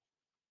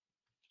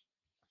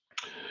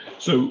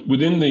 So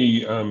within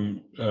the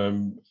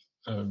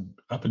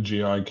upper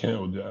GI or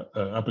the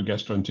upper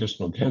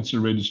gastrointestinal cancer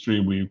registry,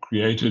 we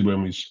created,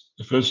 when we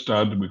first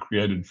started, we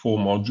created 4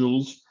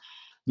 modules.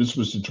 This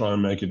was to try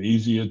and make it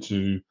easier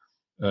to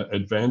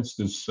advance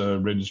this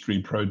registry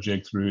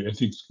project through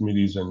ethics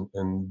committees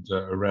and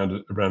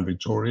around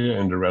Victoria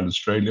and around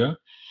Australia.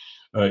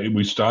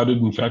 We started,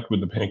 in fact, with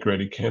the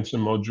pancreatic cancer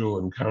module,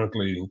 and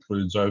currently it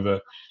includes over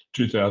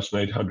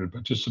 2,800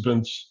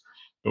 participants.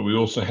 But we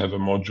also have a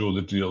module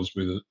that deals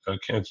with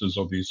cancers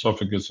of the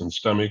esophagus and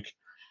stomach,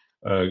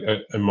 a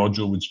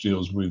module which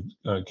deals with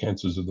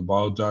cancers of the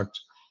bile duct,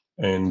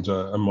 and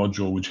a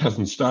module which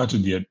hasn't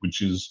started yet,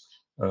 which is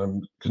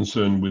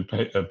concerned with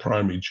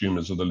primary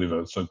tumours of the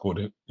liver, so-called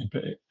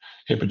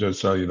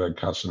hepatocellular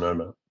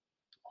carcinoma.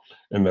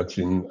 And that's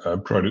in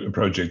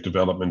project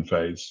development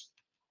phase.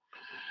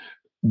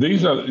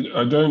 These are,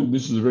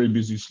 this is a very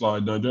busy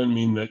slide, and I don't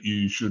mean that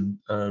you should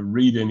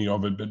read any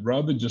of it, but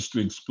rather just to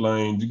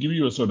explain, to give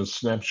you a sort of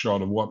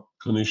snapshot of what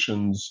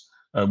clinicians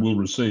will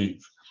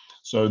receive.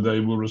 So they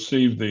will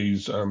receive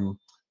these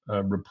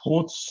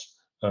reports,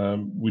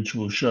 which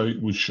will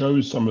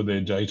show some of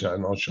their data,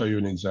 and I'll show you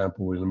an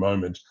example in a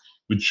moment,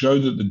 which show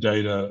that the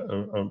data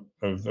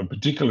of a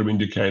particular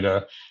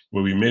indicator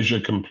where we measure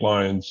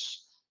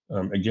compliance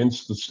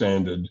against the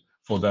standard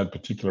for that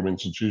particular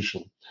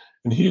institution.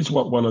 And here's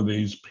what one of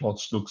these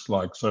plots looks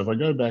like. So if I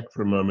go back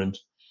for a moment,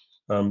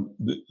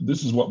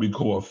 this is what we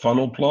call a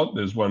funnel plot.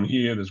 There's one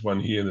here, there's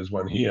one here, there's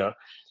one here.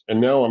 And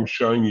now I'm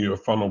showing you a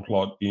funnel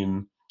plot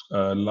in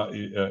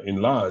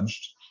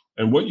enlarged.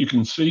 And what you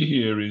can see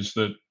here is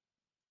that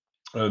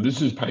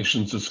this is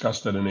patients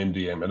discussed at an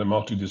MDM, at a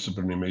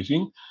multidisciplinary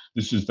meeting.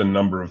 This is the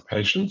number of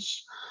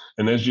patients.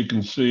 And as you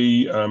can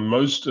see,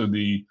 most of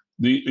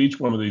each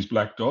one of these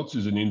black dots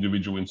is an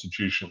individual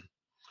institution.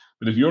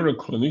 But if you're a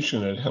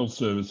clinician at health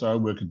service, I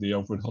work at the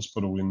Alfred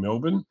Hospital in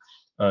Melbourne.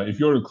 If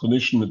you're a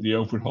clinician at the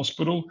Alfred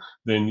Hospital,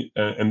 then,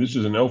 and this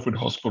is an Alfred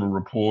Hospital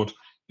report,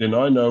 then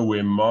I know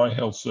where my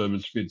health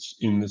service fits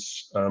in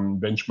this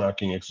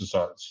benchmarking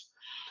exercise.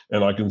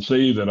 And I can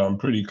see that I'm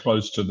pretty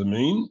close to the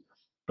mean,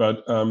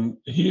 but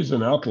here's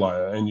an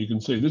outlier, and you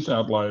can see this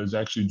outlier is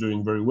actually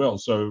doing very well.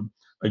 So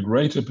a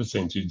greater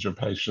percentage of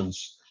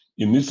patients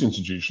in this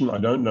institution, I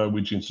don't know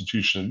which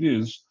institution it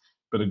is,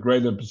 but a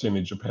greater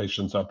percentage of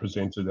patients are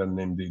presented at an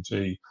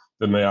MDT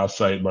than they are,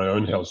 say, at my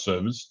own health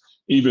service,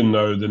 even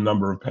though the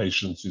number of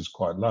patients is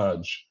quite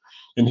large.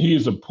 And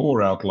here's a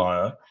poor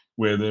outlier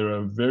where there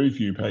are very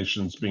few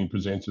patients being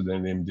presented at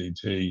an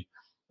MDT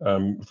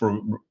for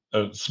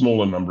a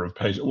smaller number of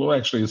patients, well,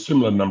 actually a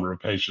similar number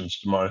of patients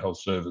to my health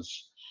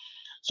service.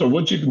 So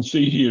what you can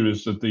see here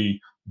is that the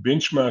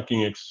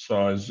benchmarking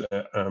exercise,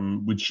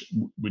 which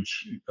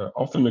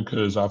often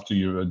occurs after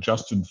you've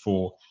adjusted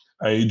for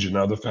age and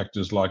other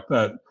factors like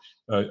that,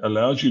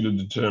 allows you to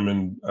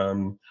determine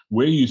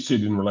where you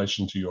sit in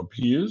relation to your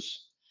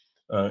peers.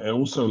 It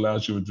also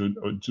allows you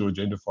to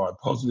identify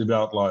positive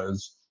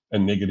outliers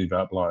and negative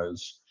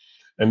outliers.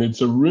 And it's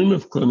a room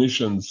of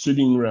clinicians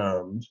sitting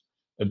around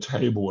a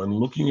table and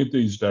looking at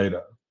these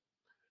data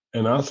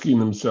and asking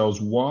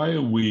themselves, why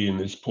are we in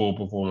this poor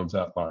performance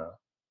outlier?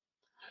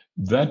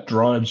 That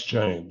drives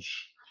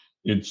change.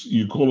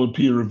 You call it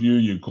peer review,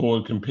 you call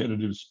it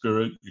competitive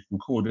spirit, you can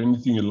call it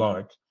anything you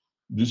like.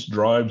 This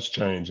drives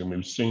change, and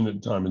we've seen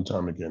it time and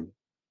time again.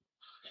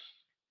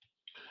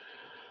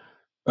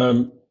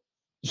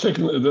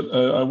 Secondly,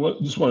 I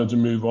just wanted to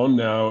move on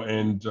now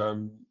and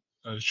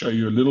show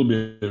you a little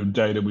bit of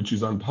data which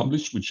is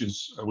unpublished, which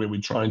is where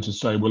we're trying to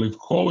say, well, if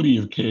quality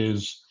of care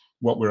is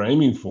what we're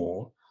aiming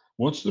for,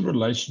 what's the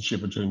relationship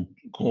between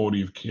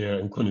quality of care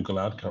and clinical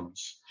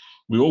outcomes?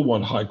 We all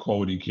want high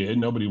quality care.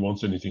 Nobody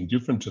wants anything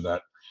different to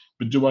that.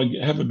 But do I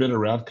have a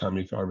better outcome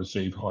if I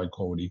receive high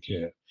quality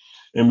care?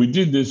 And we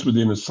did this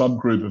within a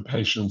subgroup of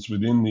patients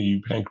within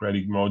the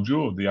pancreatic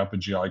module of the upper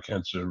GI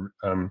cancer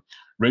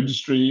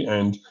registry.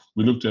 And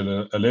we looked at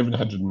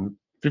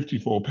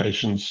 1,154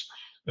 patients,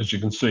 as you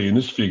can see in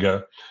this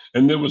figure.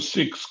 And there were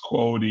 6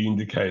 quality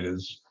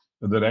indicators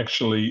that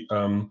actually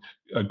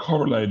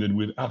correlated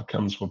with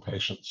outcomes for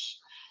patients.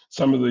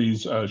 Some of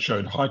these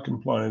showed high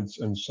compliance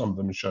and some of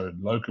them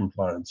showed low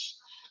compliance.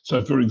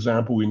 So for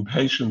example, in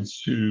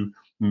patients who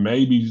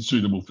may be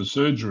suitable for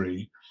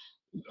surgery,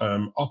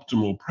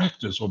 optimal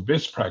practice or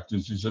best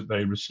practice is that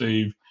they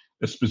receive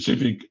a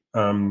specific,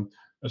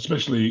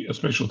 especially a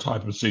special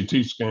type of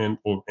CT scan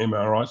or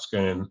MRI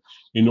scan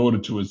in order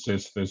to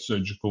assess their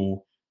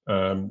surgical,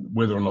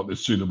 whether or not they're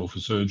suitable for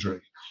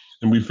surgery.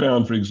 And we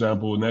found, for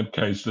example, in that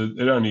case, that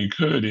it only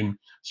occurred in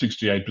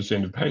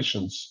 68% of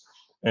patients.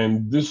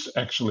 And this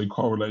actually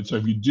correlates. So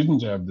if you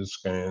didn't have these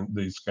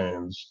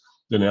scans,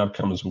 then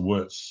outcomes were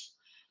worse.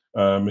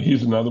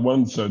 Here's another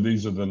one. So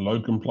these are the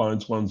low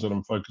compliance ones that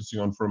I'm focusing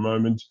on for a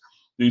moment.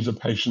 These are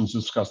patients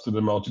discussed at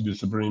a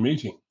multidisciplinary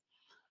meeting.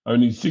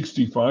 Only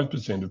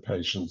 65% of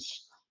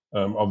patients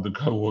of the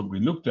cohort we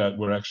looked at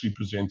were actually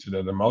presented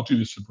at a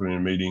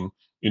multidisciplinary meeting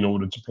in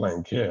order to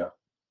plan care.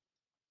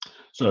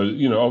 So,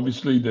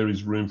 obviously there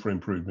is room for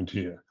improvement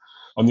here.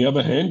 On the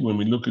other hand, when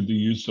we look at the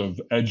use of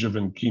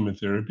adjuvant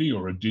chemotherapy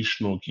or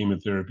additional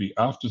chemotherapy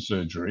after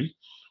surgery,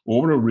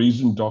 or a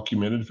reason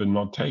documented for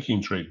not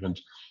taking treatment,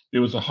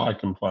 there was a high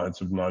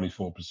compliance of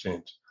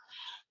 94%.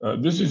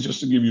 This is just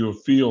to give you a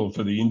feel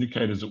for the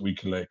indicators that we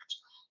collect,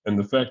 and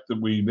the fact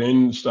that we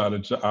then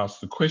started to ask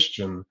the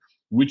question,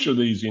 which of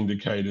these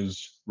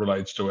indicators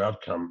relates to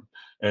outcome?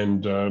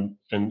 And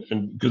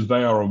because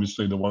they are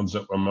obviously the ones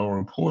that are more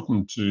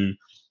important to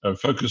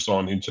focus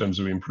on in terms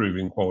of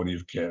improving quality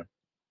of care.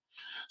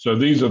 So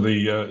these are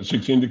the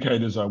 6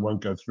 indicators. I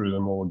won't go through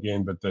them all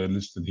again, but they're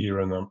listed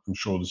here, and I'm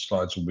sure the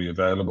slides will be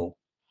available.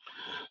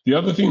 The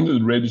other thing that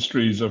the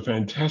registries are a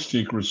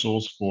fantastic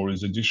resource for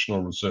is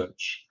additional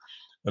research.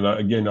 And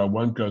again, I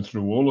won't go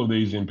through all of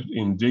these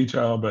in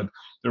detail, but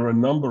there are a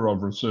number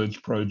of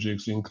research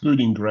projects,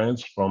 including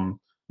grants from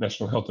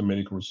National Health and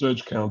Medical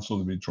Research Council,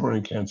 the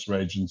Victorian Cancer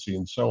Agency,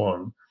 and so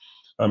on,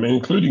 and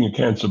including a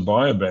cancer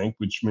biobank,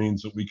 which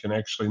means that we can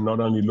actually not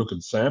only look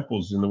at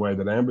samples in the way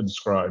that Amber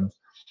described,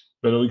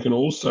 but we can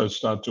also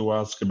start to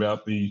ask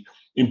about the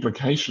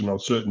implication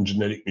of certain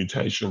genetic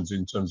mutations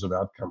in terms of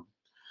outcome.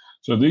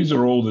 So these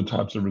are all the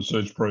types of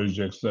research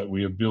projects that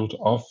we have built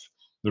off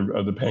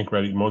the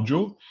pancreatic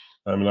module.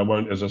 And I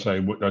won't, as I say,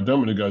 I don't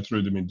want to go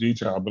through them in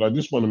detail, but I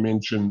just want to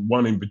mention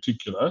one in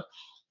particular.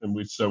 And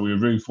we were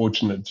very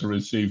fortunate to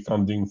receive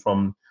funding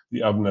from the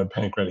Avner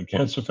Pancreatic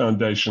Cancer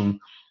Foundation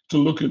to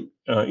look at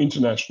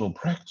international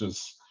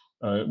practice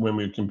when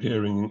we're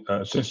comparing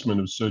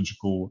assessment of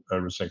surgical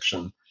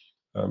resection.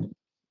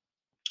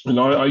 And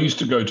I used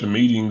to go to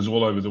meetings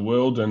all over the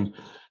world and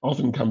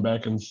often come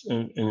back and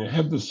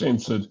have the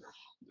sense that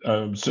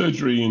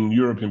surgery in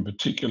Europe in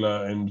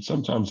particular, and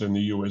sometimes in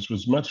the US,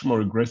 was much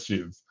more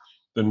aggressive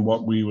than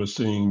what we were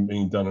seeing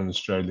being done in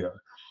Australia.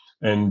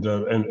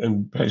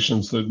 And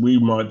patients that we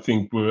might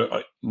think were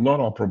not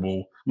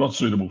operable, not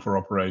suitable for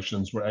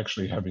operations, were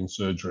actually having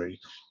surgery.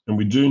 And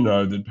we do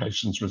know that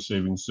patients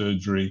receiving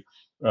surgery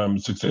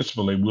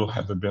successfully will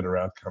have a better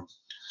outcome.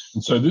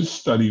 And so this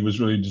study was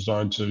really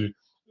designed to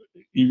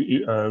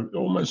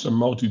almost a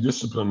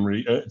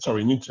multidisciplinary,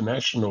 an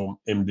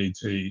international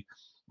MDT,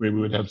 where we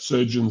would have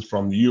surgeons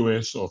from the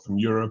US or from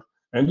Europe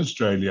and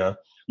Australia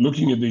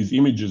looking at these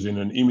images in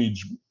an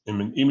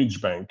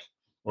image bank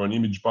or an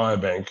image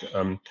biobank,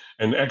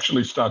 and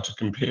actually start to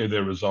compare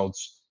their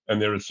results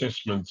and their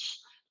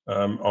assessments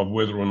of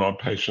whether or not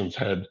patients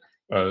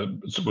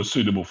were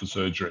suitable for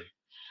surgery.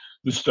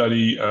 This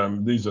study,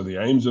 these are the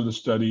aims of the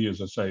study.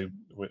 As I say,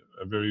 we're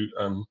very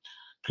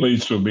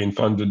pleased to have been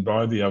funded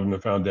by the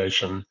Avner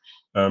Foundation,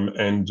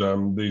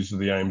 and these are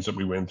the aims that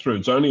we went through.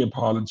 It's only a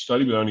pilot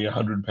study with only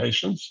 100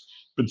 patients,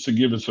 but to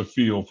give us a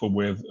feel for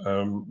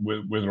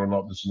whether or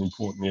not this is an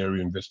important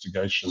area of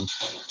investigation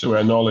to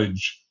our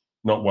knowledge,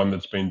 not one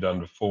that's been done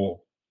before.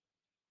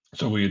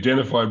 So we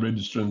identified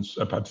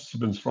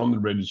participants from the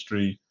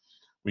registry.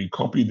 We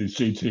copied the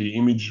CT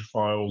image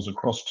files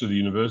across to the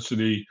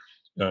university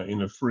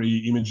in a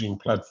free imaging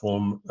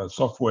platform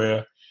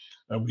software.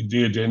 We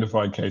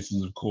de-identify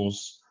cases, of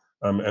course,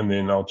 and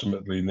then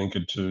ultimately link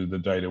it to the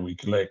data we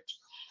collect.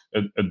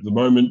 At the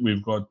moment,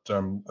 we've got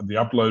the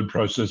upload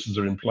processes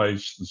are in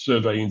place, the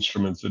survey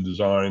instruments are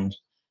designed,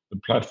 the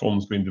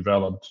platform's been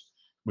developed.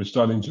 We're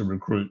starting to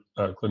recruit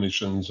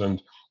clinicians,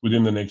 and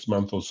within the next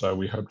month or so,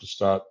 we hope to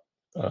start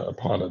a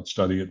pilot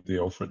study at the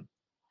Alfred.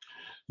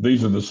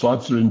 These are the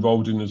sites that are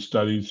involved in this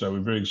study, so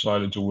we're very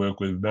excited to work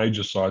with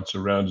major sites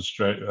around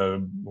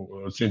Australia,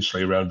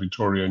 essentially around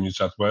Victoria and New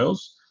South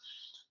Wales.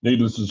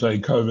 Needless to say,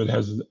 COVID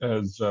has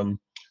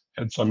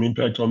had some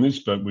impact on this,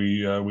 but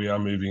we are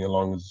moving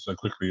along as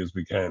quickly as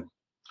we can.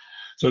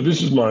 So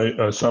this is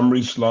my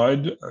summary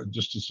slide,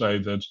 just to say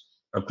that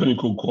a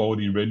clinical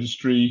quality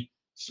registry,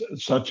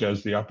 such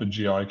as the Upper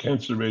GI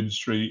Cancer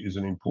Registry, is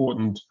an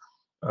important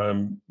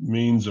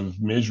means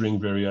of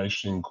measuring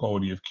variation in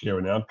quality of care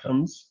and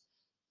outcomes.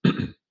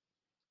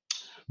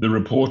 The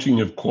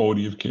reporting of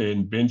quality of care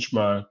and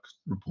benchmark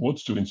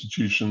reports to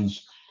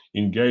institutions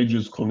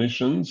engages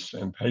clinicians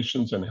and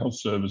patients and health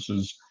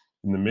services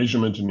in the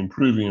measurement and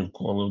improving of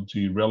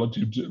quality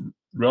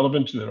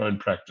relevant to their own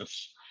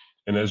practice,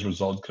 and as a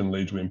result can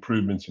lead to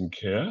improvements in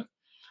care.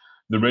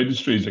 The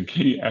registry is a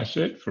key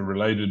asset for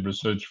related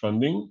research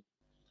funding.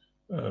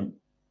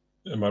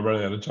 Am I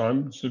running out of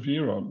time,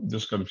 Sophia? Or I've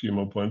just got a few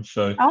more points.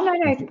 So, oh,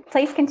 no,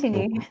 please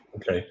continue.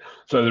 Okay,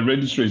 so the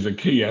registry is a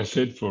key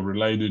asset for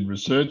related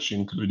research,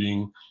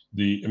 including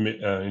the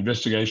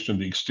investigation of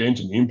the extent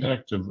and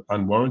impact of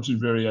unwarranted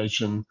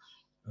variation.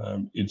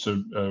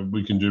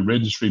 We can do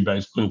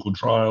registry-based clinical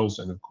trials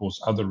and, of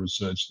course, other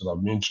research that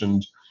I've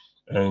mentioned.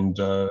 And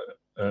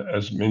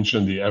as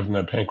mentioned, the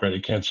AVNA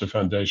Pancreatic Cancer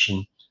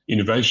Foundation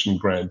Innovation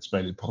Grants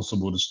made it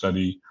possible to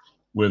study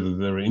whether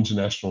there are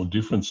international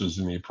differences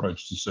in the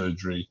approach to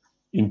surgery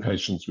in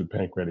patients with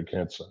pancreatic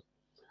cancer.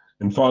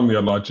 And finally,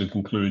 I'd like to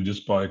conclude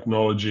just by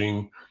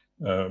acknowledging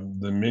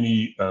the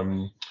many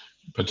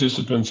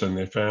participants and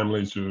their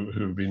families who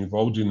have been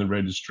involved in the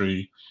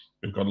registry.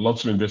 We've got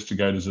lots of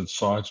investigators at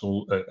sites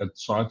all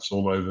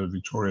over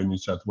Victoria and New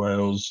South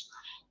Wales.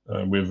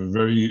 We have a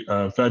very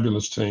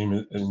fabulous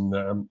team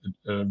in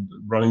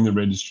running the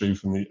registry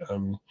from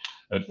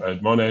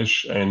at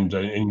Monash and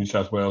in New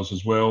South Wales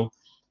as well.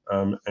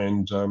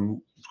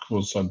 Of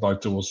course, I'd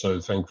like to also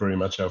thank very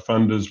much our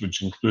funders,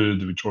 which include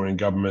the Victorian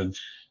Government,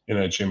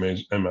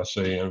 NHM,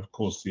 MRC, and of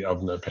course the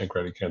AVNA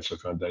Pancreatic Cancer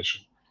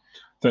Foundation.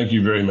 Thank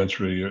you very much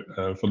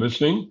for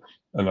listening,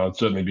 and I'd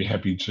certainly be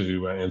happy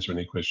to answer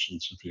any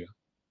questions, Sophia.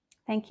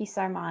 Thank you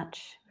so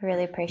much.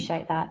 Really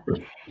appreciate that.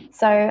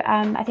 So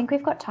I think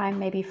we've got time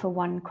maybe for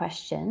one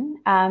question.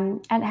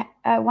 And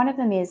one of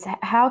them is,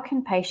 how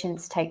can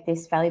patients take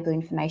this valuable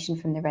information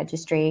from the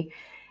registry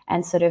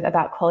and sort of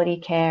about quality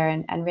care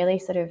and really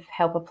sort of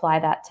help apply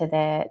that to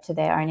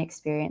their own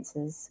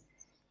experiences?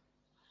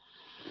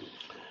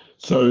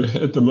 So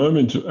at the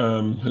moment,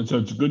 so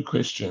it's a good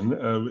question.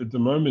 At the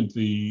moment,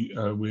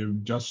 we're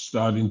just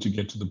starting to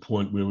get to the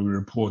point where we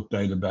report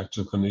data back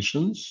to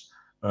clinicians.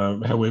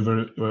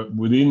 However,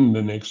 within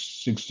the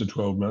next 6 to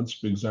 12 months,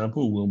 for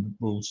example,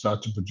 we'll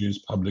start to produce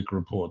public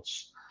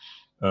reports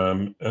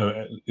in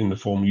the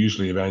form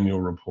usually of annual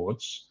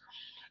reports.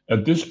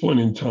 At this point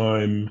in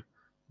time,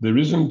 there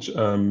isn't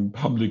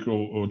public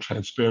or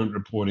transparent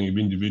reporting of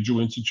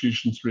individual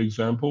institutions, for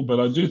example, but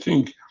I do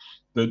think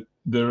that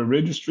there are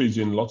registries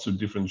in lots of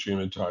different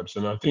tumor types,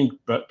 and I think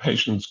that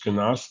patients can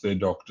ask their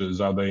doctors,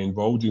 are they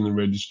involved in the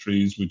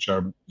registries, which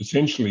are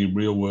essentially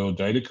real-world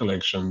data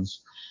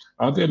collections?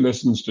 Are there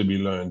lessons to be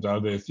learned?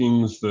 Are there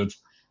things that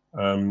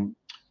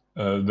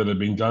that have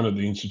been done at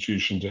the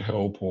institution to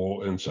help,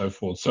 and so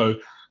forth? So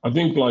I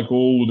think, like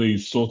all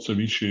these sorts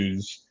of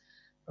issues,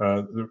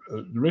 the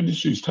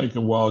registries take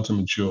a while to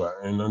mature,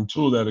 and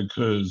until that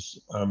occurs,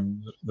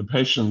 the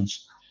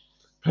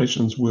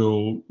patients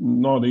will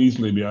not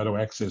easily be able to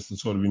access the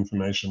sort of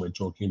information we're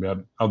talking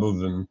about, other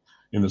than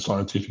in the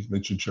scientific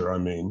literature, I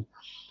mean.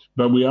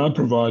 But we are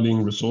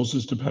providing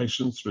resources to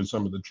patients through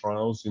some of the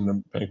trials in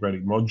the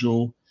pancreatic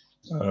module.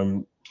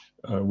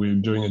 We're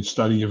doing a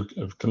study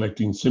of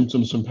collecting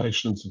symptoms from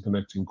patients and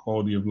collecting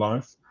quality of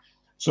life.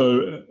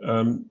 So,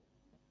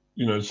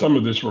 you know, some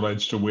of this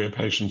relates to where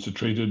patients are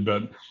treated,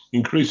 but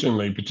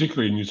increasingly,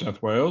 particularly in New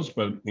South Wales,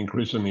 but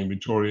increasingly in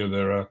Victoria,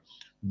 there are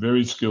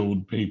very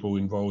skilled people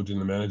involved in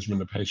the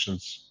management of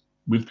patients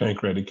with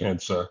pancreatic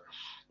cancer.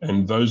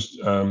 And those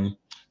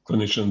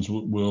clinicians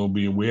will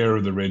be aware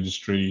of the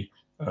registry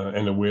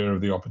and aware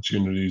of the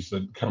opportunities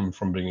that come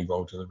from being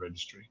involved in the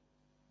registry.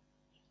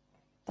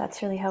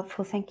 That's really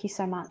helpful. Thank you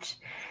so much.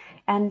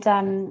 And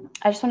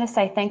I just want to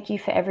say thank you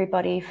for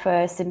everybody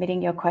for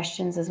submitting your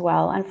questions as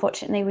well.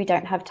 Unfortunately, we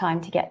don't have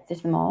time to get to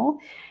them all,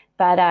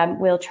 but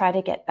we'll try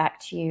to get back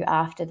to you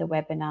after the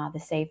webinar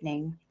this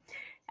evening.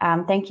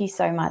 Thank you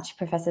so much,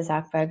 Professor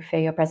Zalcberg, for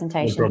your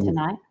presentation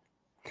tonight.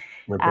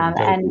 No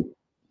problem.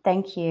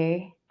 Thank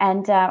you.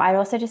 And I'd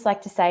also just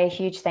like to say a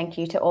huge thank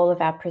you to all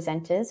of our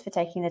presenters for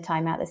taking the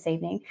time out this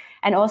evening,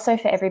 and also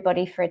for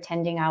everybody for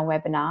attending our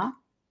webinar.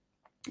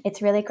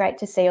 It's really great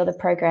to see all the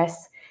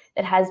progress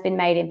that has been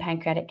made in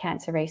pancreatic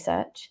cancer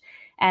research,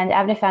 and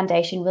AVNA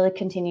Foundation will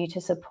continue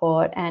to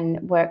support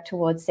and work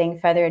towards seeing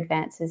further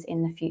advances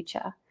in the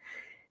future.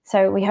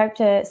 So we hope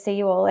to see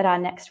you all at our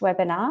next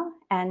webinar,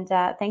 and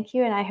thank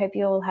you, and I hope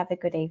you all have a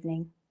good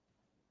evening.